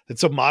 And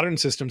so modern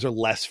systems are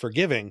less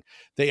forgiving.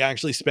 They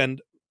actually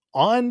spend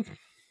on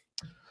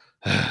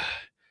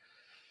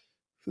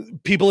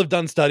people have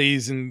done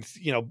studies, and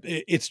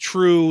it's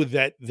true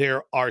that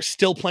there are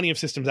still plenty of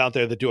systems out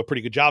there that do a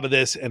pretty good job of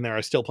this, and there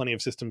are still plenty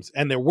of systems,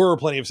 and there were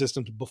plenty of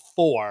systems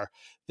before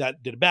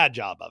that did a bad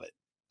job of it.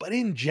 But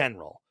in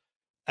general,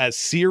 as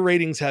SEER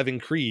ratings have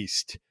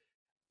increased,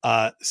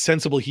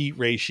 sensible heat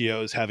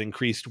ratios have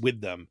increased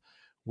with them,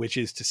 which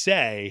is to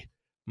say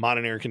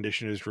modern air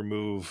conditioners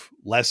remove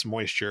less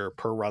moisture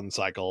per run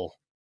cycle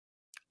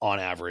on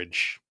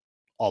average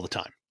all the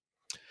time.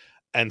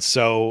 And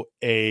so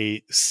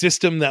a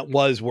system that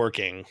was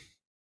working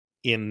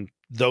in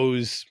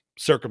those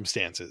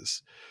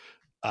circumstances,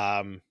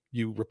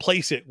 you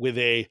replace it with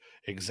a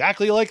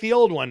exactly like the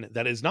old one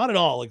that is not at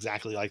all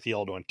exactly like the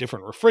old one.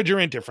 Different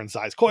refrigerant, different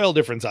size coil,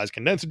 different size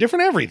condenser,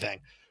 different everything.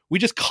 We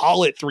just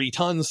call it 3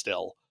 tons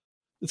still.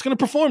 It's going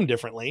to perform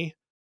differently,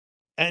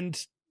 and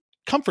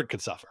comfort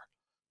could suffer,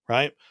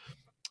 right?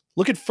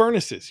 Look at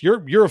furnaces.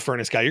 You're a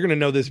furnace guy. You're going to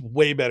know this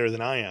way better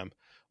than I am.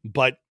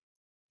 But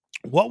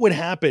what would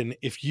happen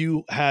if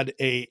you had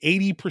a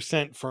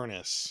 80%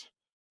 furnace,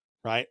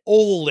 right?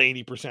 Old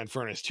 80%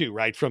 furnace too,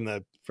 right? From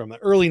the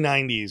early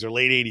 90s or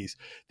late 80s,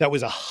 that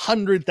was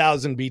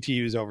 100,000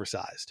 BTUs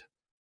oversized.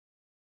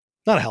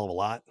 Not a hell of a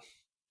lot.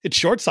 It's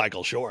short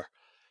cycle, sure.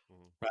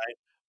 Right.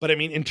 But I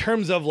mean, in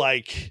terms of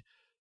like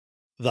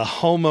the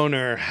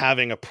homeowner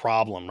having a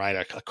problem, right?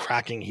 A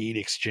cracking heat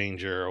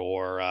exchanger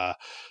or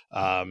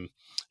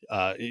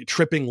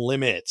tripping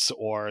limits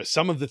or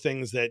some of the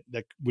things that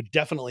would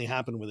definitely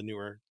happen with a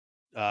newer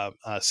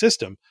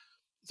system,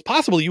 it's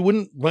possible you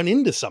wouldn't run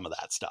into some of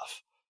that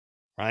stuff,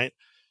 right?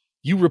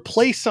 You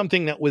replace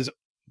something that was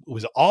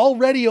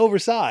already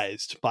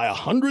oversized by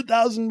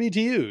 100,000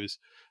 BTUs.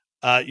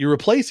 You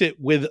replace it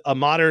with a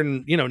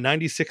modern,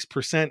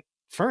 96%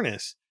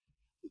 furnace.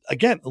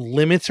 Again,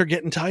 limits are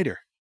getting tighter,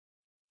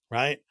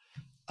 right?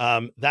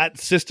 That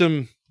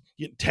system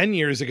 10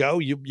 years ago,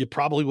 you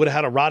probably would have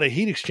had a Rada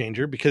heat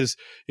exchanger because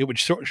it would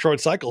short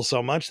cycle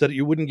so much that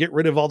you wouldn't get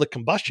rid of all the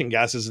combustion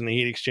gases in the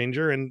heat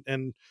exchanger,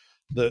 and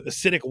the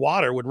acidic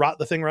water would rot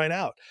the thing right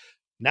out.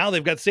 Now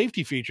they've got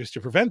safety features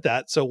to prevent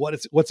that. So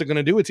what's it going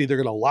to do? It's either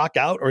going to lock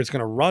out or it's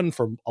going to run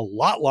for a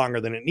lot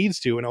longer than it needs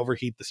to and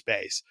overheat the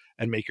space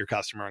and make your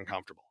customer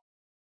uncomfortable.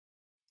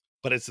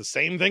 But it's the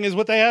same thing as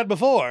what they had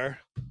before.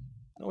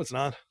 No, it's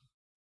not.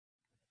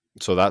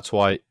 So that's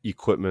why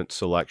equipment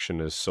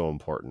selection is so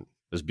important,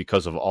 is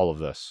because of all of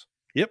this.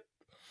 Yep.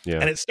 Yeah.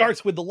 And it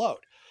starts with the load.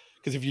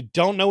 Because if you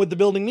don't know what the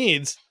building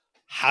needs,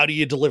 how do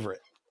you deliver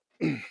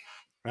it?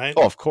 Right?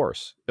 Oh, of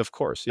course.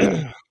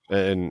 Yeah.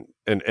 and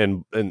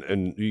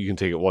you can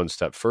take it one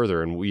step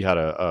further. And we had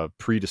a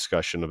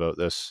pre-discussion about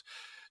this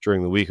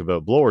during the week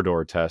about blower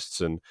door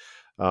tests and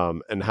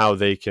how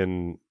they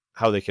can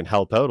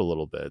help out a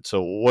little bit.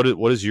 So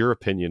what is your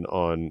opinion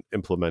on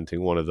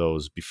implementing one of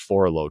those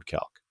before a load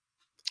calc?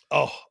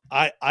 Oh,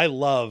 I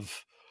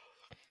love,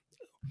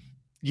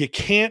 you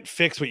can't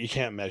fix what you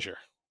can't measure.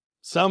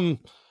 Some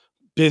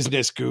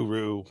business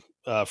guru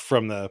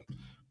from the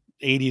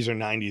 80s or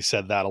 90s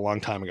said that a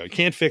long time ago. You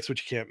can't fix what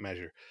you can't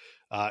measure.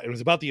 It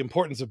was about the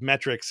importance of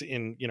metrics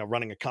in,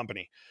 running a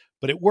company,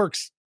 but it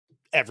works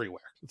everywhere.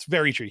 It's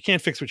very true. You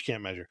can't fix what you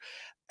can't measure.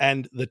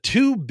 And the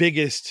two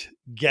biggest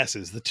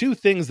guesses, the two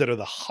things that are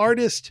the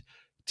hardest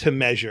to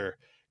measure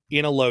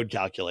in a load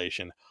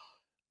calculation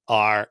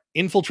are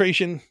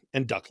infiltration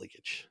and duct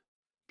leakage,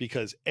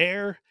 because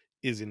air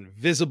is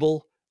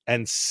invisible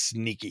and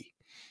sneaky,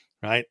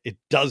 right? It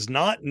does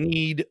not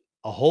need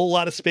a whole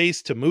lot of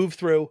space to move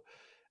through,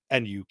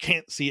 and you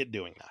can't see it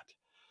doing that.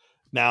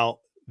 Now,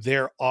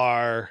 there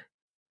are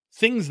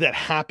things that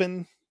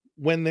happen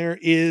when there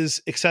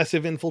is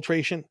excessive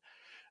infiltration.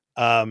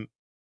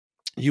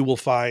 You will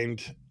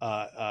find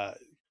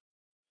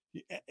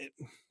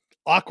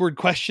awkward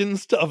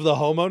questions of the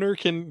homeowner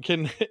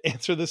can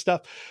answer this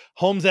stuff.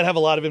 Homes that have a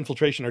lot of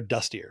infiltration are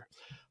dustier.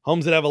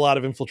 Homes that have a lot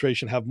of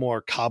infiltration have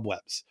more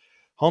cobwebs.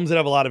 Homes that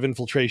have a lot of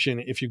infiltration,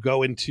 if you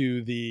go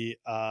into the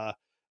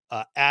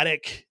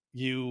attic,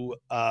 you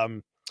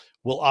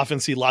will often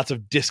see lots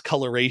of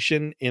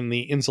discoloration in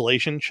the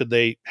insulation, should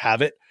they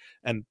have it.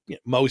 And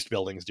most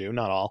buildings do,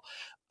 not all.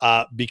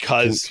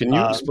 Because can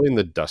you explain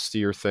the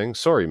dustier thing?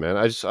 Sorry, man.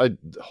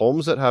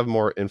 Homes that have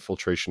more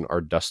infiltration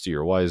are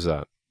dustier. Why is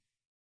that?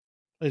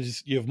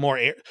 You have more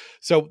air.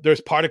 So there's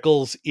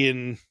particles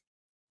in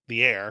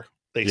the air.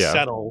 They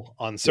settle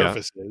on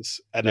surfaces,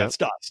 and that's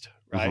dust,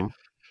 right?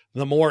 Mm-hmm.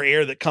 The more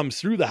air that comes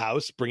through the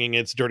house, bringing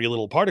its dirty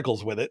little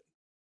particles with it,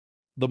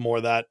 the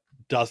more that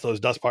those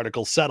dust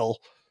particles settle,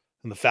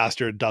 and the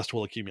faster dust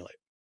will accumulate.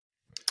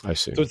 I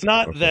see. So it's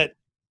not that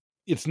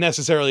it's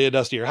necessarily a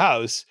dustier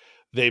house.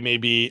 They may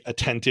be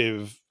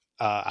attentive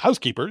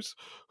housekeepers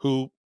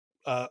who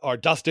are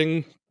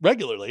dusting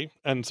regularly.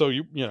 And so,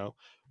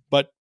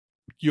 but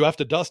you have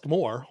to dust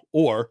more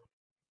or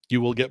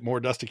you will get more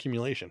dust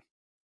accumulation,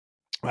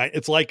 right?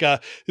 It's like,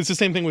 it's the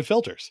same thing with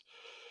filters,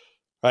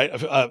 right?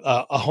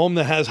 A home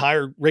that has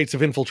higher rates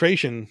of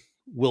infiltration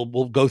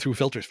will go through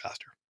filters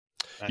faster.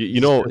 Right?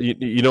 You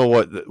know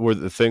where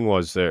the thing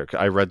was there.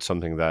 I read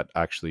something that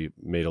actually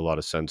made a lot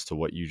of sense to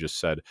what you just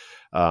said.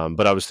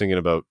 But I was thinking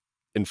about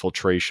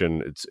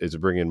infiltration. It's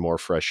bringing more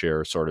fresh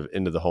air sort of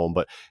into the home.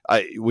 But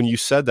when you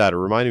said that, it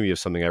reminded me of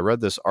something. I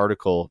read this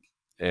article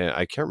and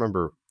I can't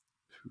remember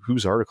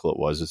whose article it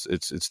was.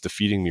 It's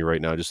defeating me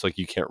right now, just like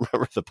you can't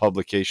remember the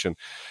publication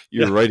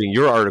you're writing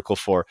your article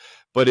for.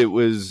 But it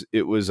was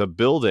a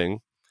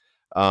building.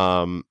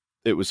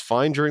 It was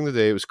fine during the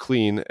day. It was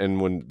clean.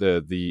 And when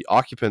the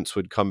occupants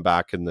would come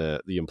back, and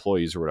the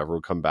employees or whatever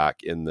would come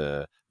back in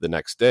the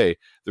next day,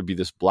 there'd be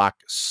this black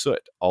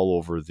soot all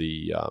over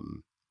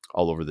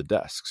the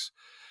desks.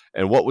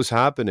 And what was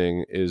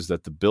happening is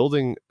that the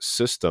building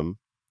system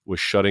was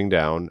shutting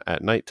down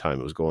at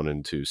nighttime. It was going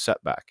into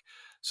setback.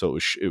 So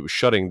it was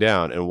shutting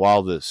down. And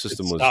while the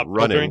system was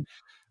running,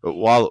 it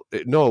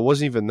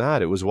wasn't even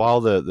that. It was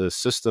while the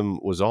system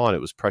was on, it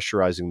was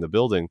pressurizing the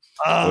building.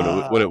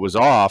 When it was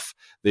off,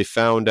 they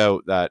found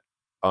out that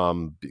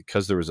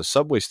because there was a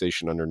subway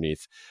station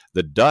underneath,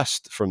 the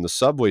dust from the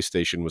subway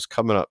station was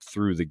coming up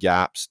through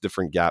the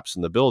different gaps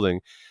in the building.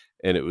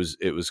 And it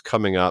was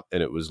coming up,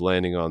 and it was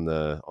landing on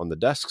the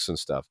desks and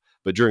stuff.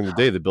 But during the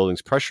day, the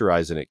building's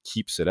pressurized and it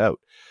keeps it out.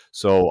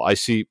 So I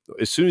see,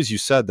 as soon as you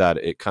said that,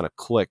 it kind of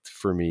clicked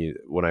for me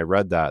when I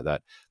read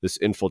that this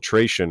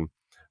infiltration,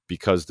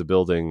 because the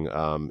building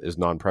is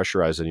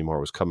non-pressurized anymore,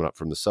 was coming up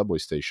from the subway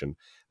station,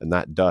 and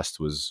that dust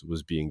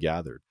was being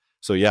gathered.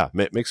 So yeah,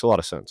 it makes a lot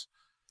of sense.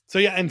 So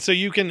yeah, and so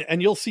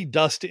you'll see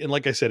dust in,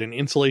 like I said, in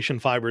insulation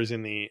fibers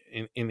in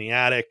the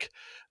attic.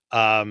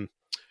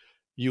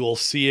 You will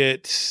see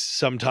it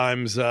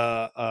sometimes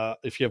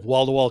if you have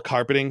wall-to-wall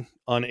carpeting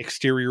on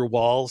exterior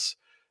walls.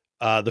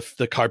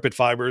 The carpet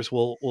fibers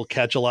will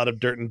catch a lot of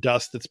dirt and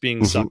dust that's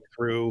being sucked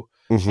through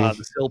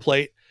the sill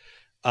plate.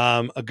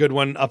 A good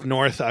one up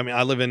north. I mean,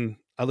 I live in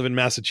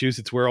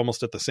Massachusetts. We're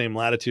almost at the same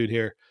latitude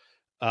here.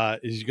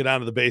 Is you go down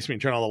to the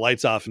basement, turn all the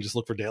lights off, and just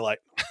look for daylight.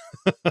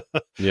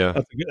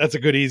 Yeah, that's a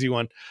good easy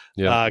one.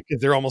 Yeah,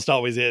 because there almost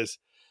always is.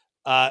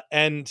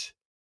 And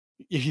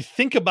if you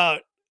think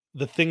about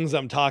the things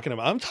I'm talking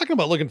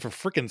about looking for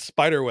freaking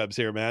spider webs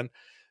here, man.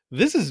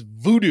 This is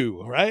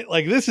voodoo, right?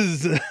 Like this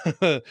is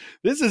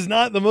this is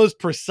not the most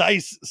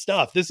precise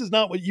stuff. This is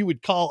not what you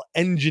would call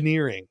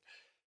engineering.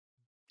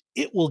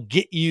 It will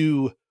get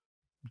you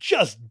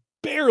just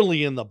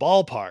barely in the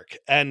ballpark.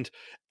 And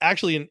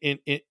actually, in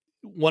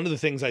one of the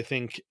things I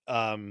think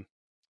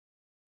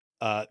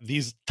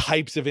these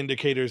types of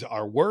indicators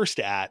are worst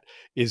at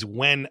is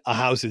when a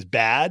house is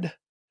bad.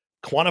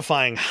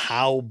 Quantifying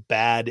how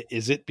bad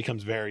is it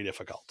becomes very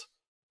difficult,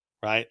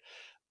 right?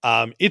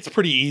 It's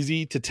pretty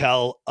easy to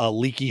tell a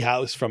leaky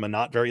house from a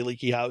not very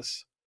leaky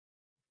house.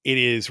 It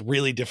is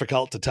really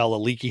difficult to tell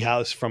a leaky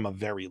house from a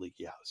very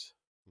leaky house,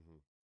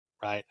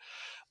 right?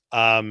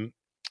 And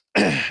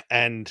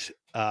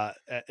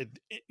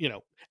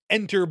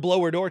enter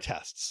blower door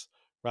tests,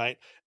 right?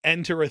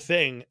 Enter a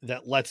thing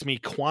that lets me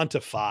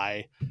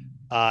quantify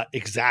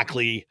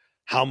exactly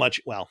how much.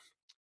 Well,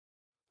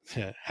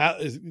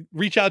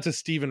 reach out to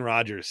Steven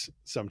Rogers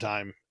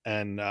sometime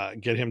and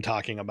get him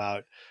talking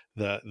about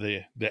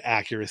the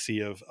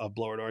accuracy of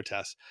blower door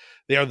tests.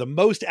 They are the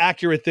most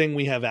accurate thing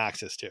we have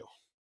access to.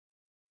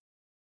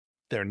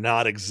 They're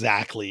not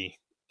exactly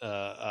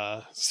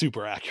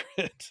super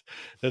accurate.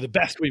 They're the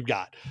best we've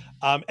got,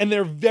 and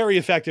they're very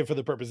effective for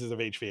the purposes of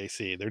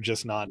HVAC. They're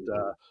just not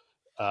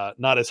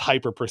as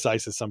hyper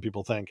precise as some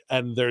people think.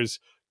 And there's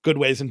good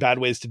ways and bad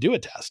ways to do a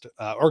test,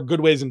 or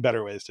good ways and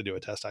better ways to do a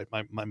test, I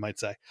might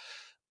say.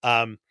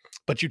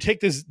 But you take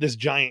this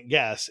giant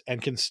guess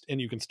and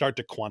you can start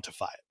to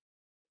quantify it.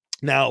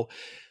 Now,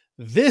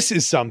 this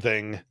is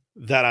something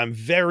that I'm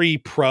very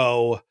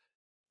pro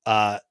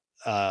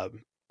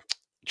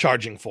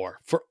charging for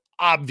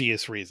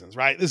obvious reasons,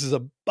 right? This is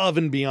above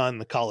and beyond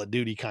the Call of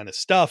Duty kind of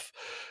stuff.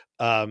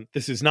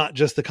 This is not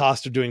just the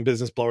cost of doing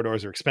business. Blower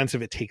doors are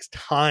expensive. It takes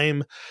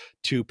time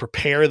to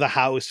prepare the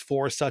house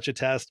for such a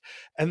test.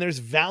 And there's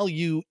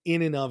value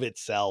in and of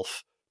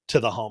itself to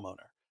the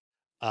homeowner.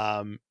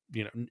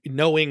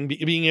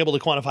 Being able to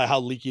quantify how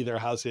leaky their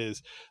house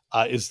is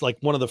like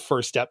one of the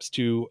first steps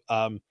to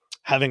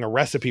having a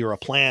recipe or a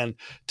plan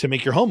to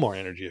make your home more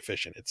energy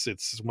efficient.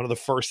 It's one of the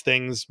first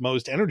things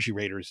most energy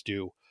raters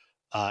do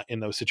in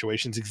those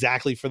situations,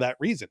 exactly for that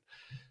reason.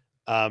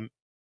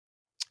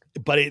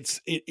 But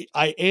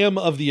I am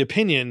of the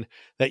opinion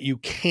that you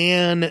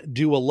can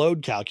do a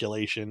load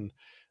calculation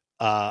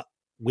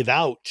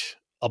without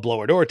a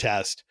blower door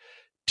test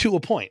to a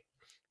point,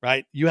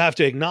 right? You have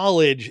to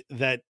acknowledge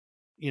that,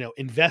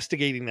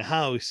 investigating the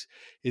house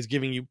is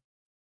giving you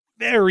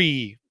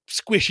very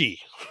squishy,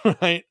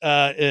 right?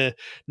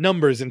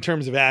 Numbers in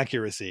terms of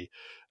accuracy.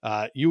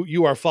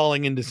 You are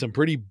falling into some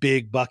pretty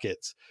big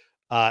buckets.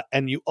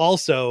 And you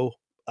also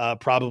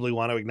probably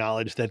want to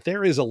acknowledge that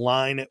there is a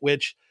line at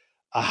which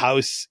a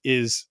house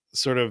is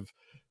sort of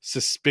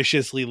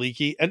suspiciously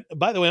leaky. And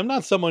by the way, I'm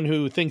not someone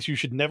who thinks you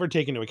should never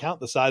take into account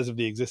the size of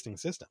the existing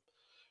system,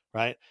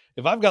 right?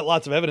 If I've got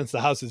lots of evidence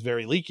the house is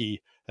very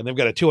leaky and they've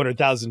got a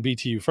 200,000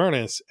 BTU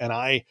furnace and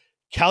I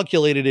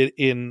calculated it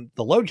in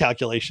the load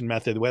calculation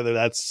method, whether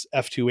that's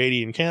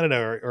F280 in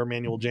Canada or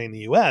Manual J in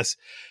the US,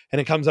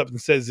 and it comes up and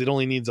says it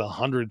only needs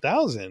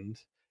 100,000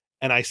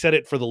 and I set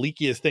it for the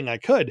leakiest thing I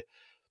could,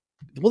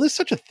 well, there's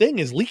such a thing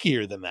as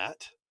leakier than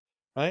that,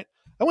 right?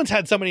 I once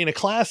had somebody in a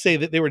class say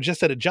that they were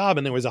just at a job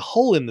and there was a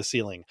hole in the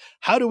ceiling.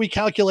 How do we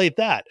calculate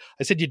that?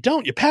 I said, you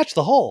don't, you patch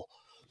the hole,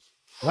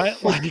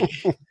 right? Like,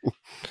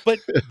 but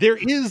there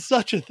is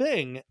such a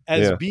thing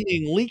as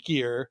being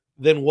leakier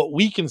than what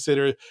we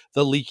consider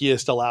the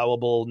leakiest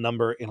allowable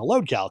number in a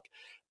load calc.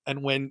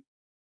 And when,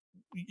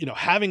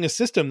 having a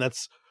system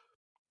that's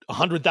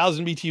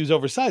 100,000 BTUs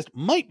oversized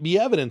might be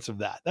evidence of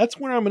that. That's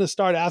where I'm going to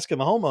start asking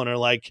the homeowner,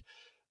 like,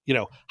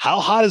 how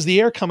hot is the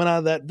air coming out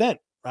of that vent?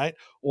 Right.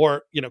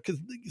 Or, because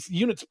the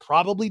unit's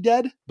probably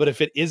dead, but if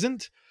it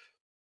isn't,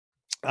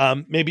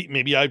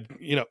 maybe I,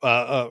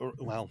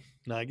 well,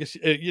 no, I guess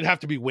you'd have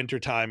to be winter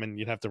time and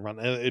you'd have to run.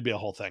 It'd be a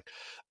whole thing.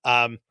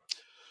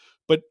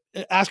 But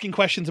asking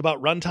questions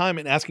about runtime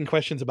and asking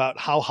questions about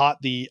how hot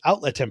the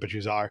outlet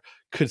temperatures are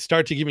could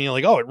start to give me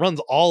like, oh, it runs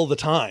all the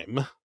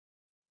time.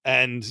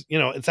 And,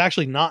 it's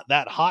actually not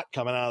that hot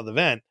coming out of the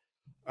vent.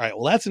 All right.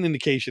 Well, that's an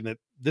indication that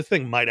this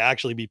thing might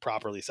actually be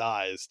properly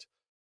sized.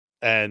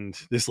 And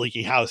this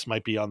leaky house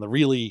might be on the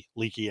really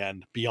leaky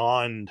end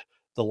beyond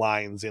the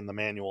lines in the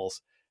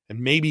manuals. And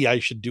maybe I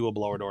should do a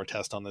blower door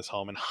test on this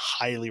home and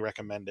highly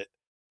recommend it.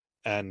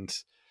 And,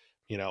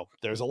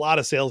 there's a lot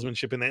of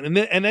salesmanship in that.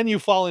 And then you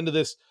fall into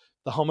this,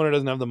 the homeowner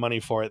doesn't have the money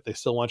for it. They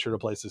still want you to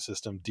replace the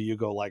system. Do you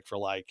go like for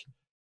like?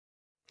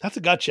 That's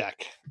a gut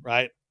check,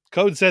 right?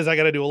 Code says I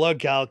got to do a load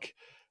calc.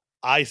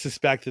 I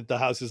suspect that the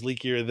house is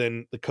leakier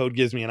than the code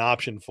gives me an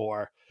option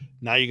for.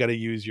 Now you got to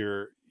use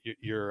your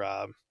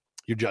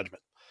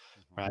judgment,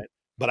 right?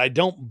 But I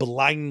don't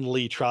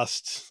blindly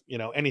trust,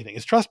 anything.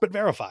 It's trust but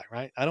verify,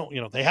 right? I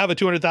don't, they have a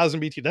 200,000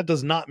 BTU. That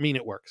does not mean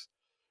it works.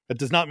 That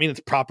does not mean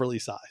it's properly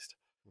sized,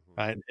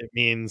 right? It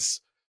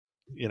means,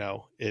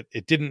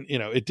 it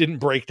didn't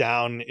break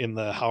down in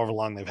the however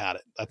long they've had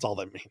it. That's all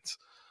that means.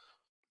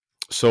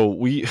 So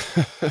we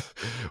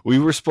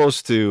were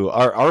supposed to,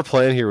 our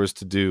plan here was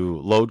to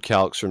do load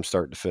calcs from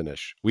start to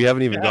finish. We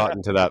haven't even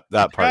gotten to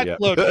that part yet.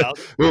 This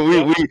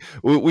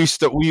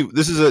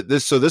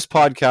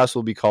podcast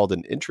will be called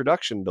an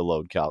introduction to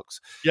load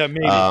calcs. Yeah,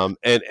 maybe.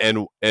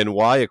 And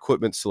why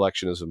equipment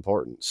selection is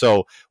important.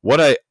 So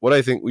what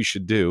I think we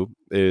should do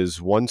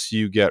is once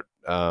you get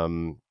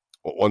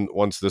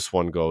once this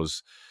one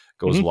goes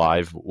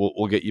live,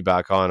 we'll get you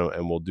back on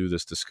and we'll do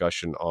this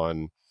discussion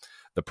on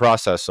the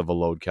process of a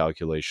load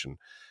calculation.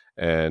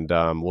 And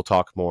we'll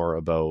talk more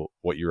about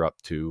what you're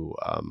up to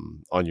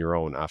on your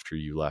own after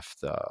you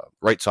left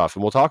RightSoft.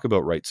 And we'll talk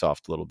about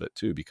RightSoft a little bit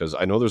too, because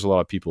I know there's a lot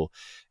of people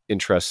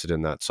interested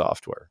in that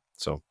software.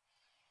 So,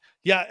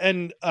 yeah.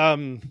 And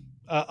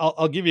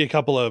I'll give you a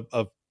couple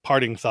of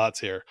parting thoughts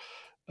here.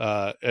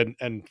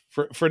 And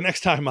for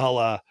next time,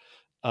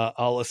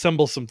 I'll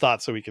assemble some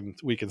thoughts so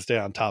we can stay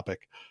on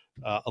topic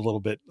a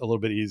little bit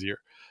easier.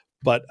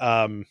 But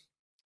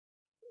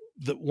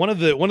one of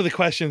the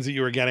questions that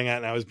you were getting at,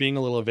 and I was being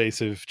a little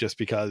evasive just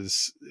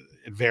because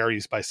it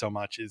varies by so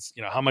much, is,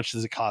 how much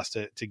does it cost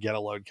to get a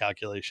load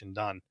calculation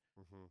done?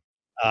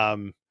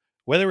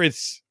 Whether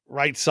it's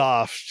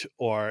RightSoft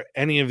or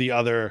any of the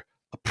other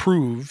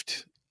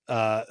approved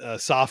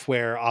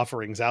software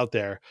offerings out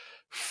there,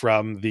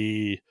 from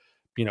the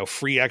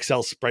free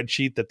Excel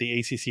spreadsheet that the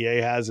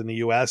ACCA has in the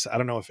US. I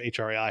don't know if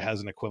HRAI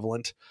has an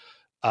equivalent.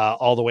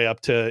 All the way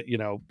up to,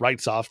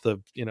 RightSoft,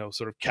 the,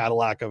 sort of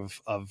Cadillac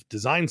of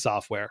design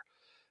software.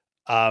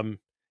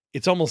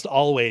 It's almost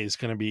always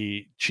going to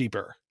be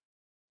cheaper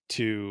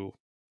to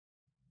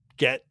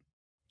get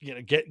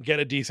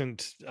a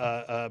decent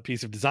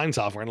piece of design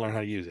software and learn how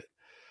to use it.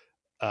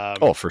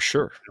 For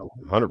sure.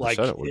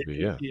 100% it would be.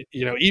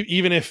 Yeah.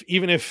 Even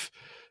if,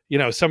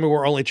 somewhere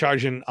we're only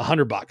charging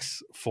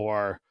 $100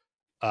 for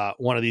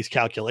one of these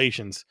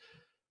calculations,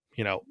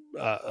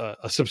 a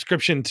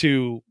subscription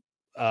to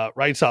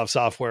RightSoft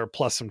software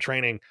plus some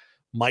training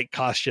might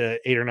cost you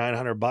 $800 or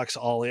 $900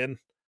 all in,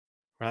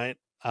 right?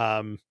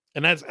 And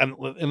that's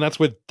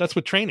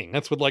with training.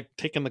 That's with like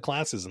taking the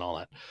classes and all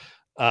that.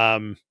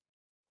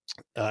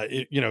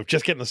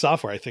 Just getting the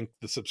software, I think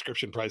the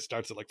subscription price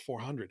starts at like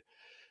 $400.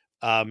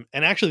 And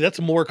actually,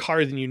 that's more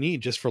car than you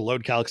need just for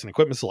load calcs and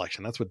equipment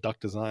selection. That's with duct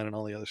design and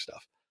all the other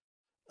stuff.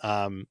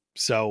 And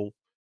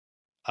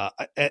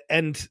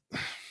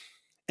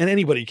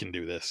anybody can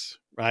do this,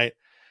 right?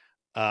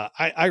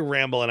 I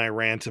ramble and I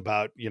rant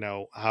about,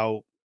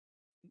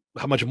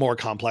 how much more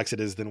complex it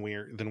is than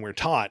we're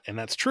taught. And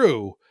that's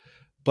true,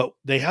 but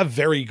they have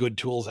very good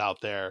tools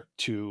out there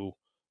to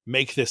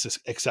make this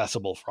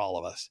accessible for all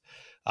of us.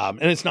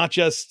 And it's not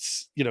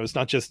just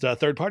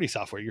third-party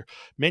software. Your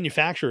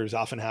manufacturers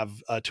often have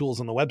tools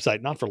on the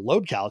website, not for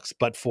load calcs,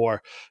 but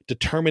for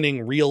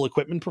determining real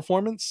equipment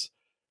performance,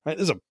 right?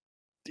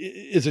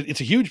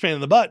 It's a huge pain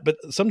in the butt, but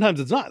sometimes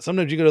it's not.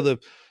 Sometimes you go to the,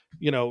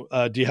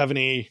 do you have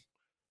any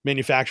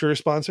manufacturer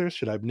sponsors?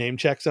 Should I name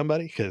check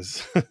somebody?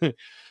 Because,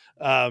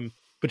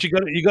 but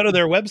you go to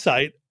their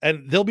website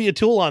and there'll be a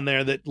tool on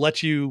there that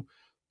lets you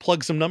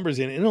plug some numbers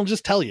in and it'll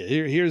just tell you,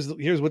 here's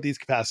what these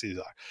capacities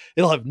are.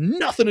 It'll have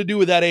nothing to do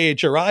with that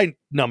AHRI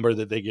number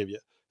that they give you.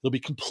 It'll be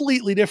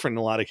completely different in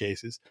a lot of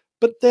cases,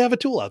 but they have a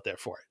tool out there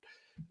for it.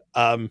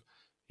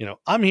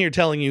 I'm here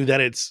telling you that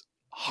it's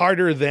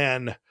harder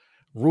than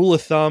rule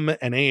of thumb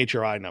and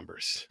AHRI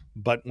numbers.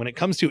 But when it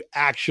comes to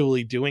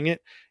actually doing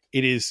it,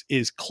 it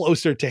is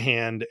closer to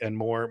hand and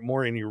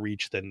more in your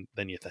reach than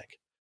you think.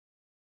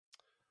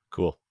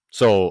 Cool.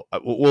 So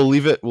we'll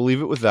leave it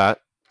with that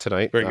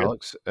tonight, Very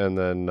Alex, good. And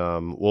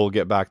then we'll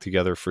get back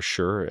together for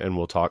sure, and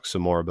we'll talk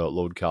some more about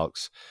load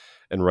calcs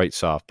and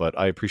RightSoft. But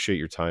I appreciate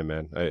your time,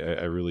 man.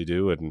 I really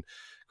do, and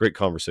great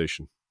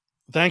conversation.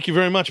 Thank you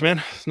very much,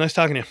 man. It's nice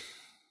talking to you.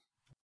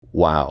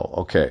 Wow.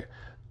 Okay.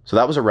 So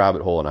that was a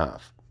rabbit hole and a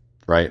half,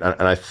 right?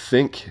 And I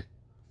think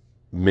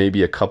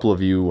maybe a couple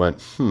of you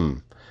went,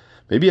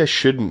 maybe I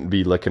shouldn't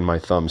be licking my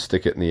thumb,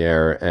 stick it in the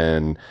air,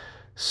 and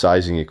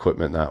sizing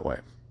equipment that way.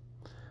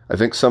 I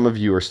think some of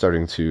you are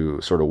starting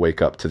to sort of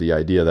wake up to the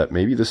idea that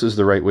maybe this is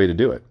the right way to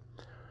do it.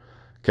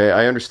 Okay,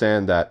 I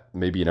understand that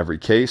maybe in every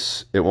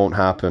case it won't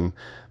happen,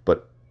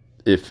 but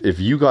if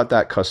you got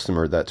that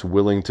customer that's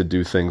willing to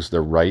do things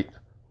the right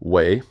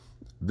way,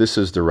 this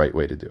is the right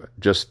way to do it.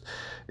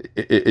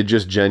 It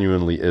just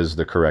genuinely is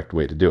the correct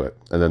way to do it.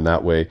 And then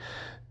that way,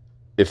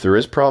 if there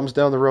is problems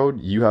down the road,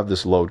 you have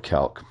this load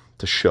calc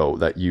to show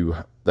that you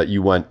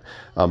went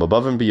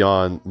above and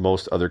beyond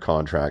most other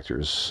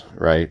contractors,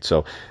 right?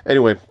 So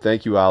anyway,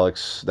 thank you,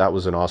 Alex. That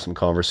was an awesome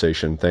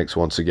conversation. Thanks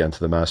once again to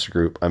the Master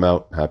Group. I'm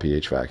out. Happy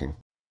HVACing.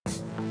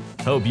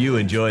 Hope you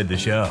enjoyed the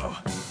show.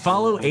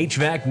 Follow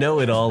HVAC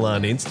Know-It-All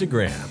on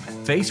Instagram,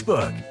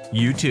 Facebook,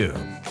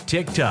 YouTube,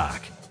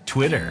 TikTok,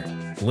 Twitter,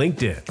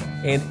 LinkedIn,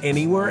 and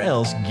anywhere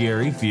else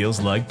Gary feels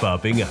like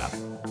popping up.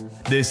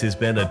 This has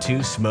been a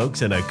Two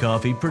Smokes and a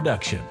Coffee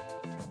production.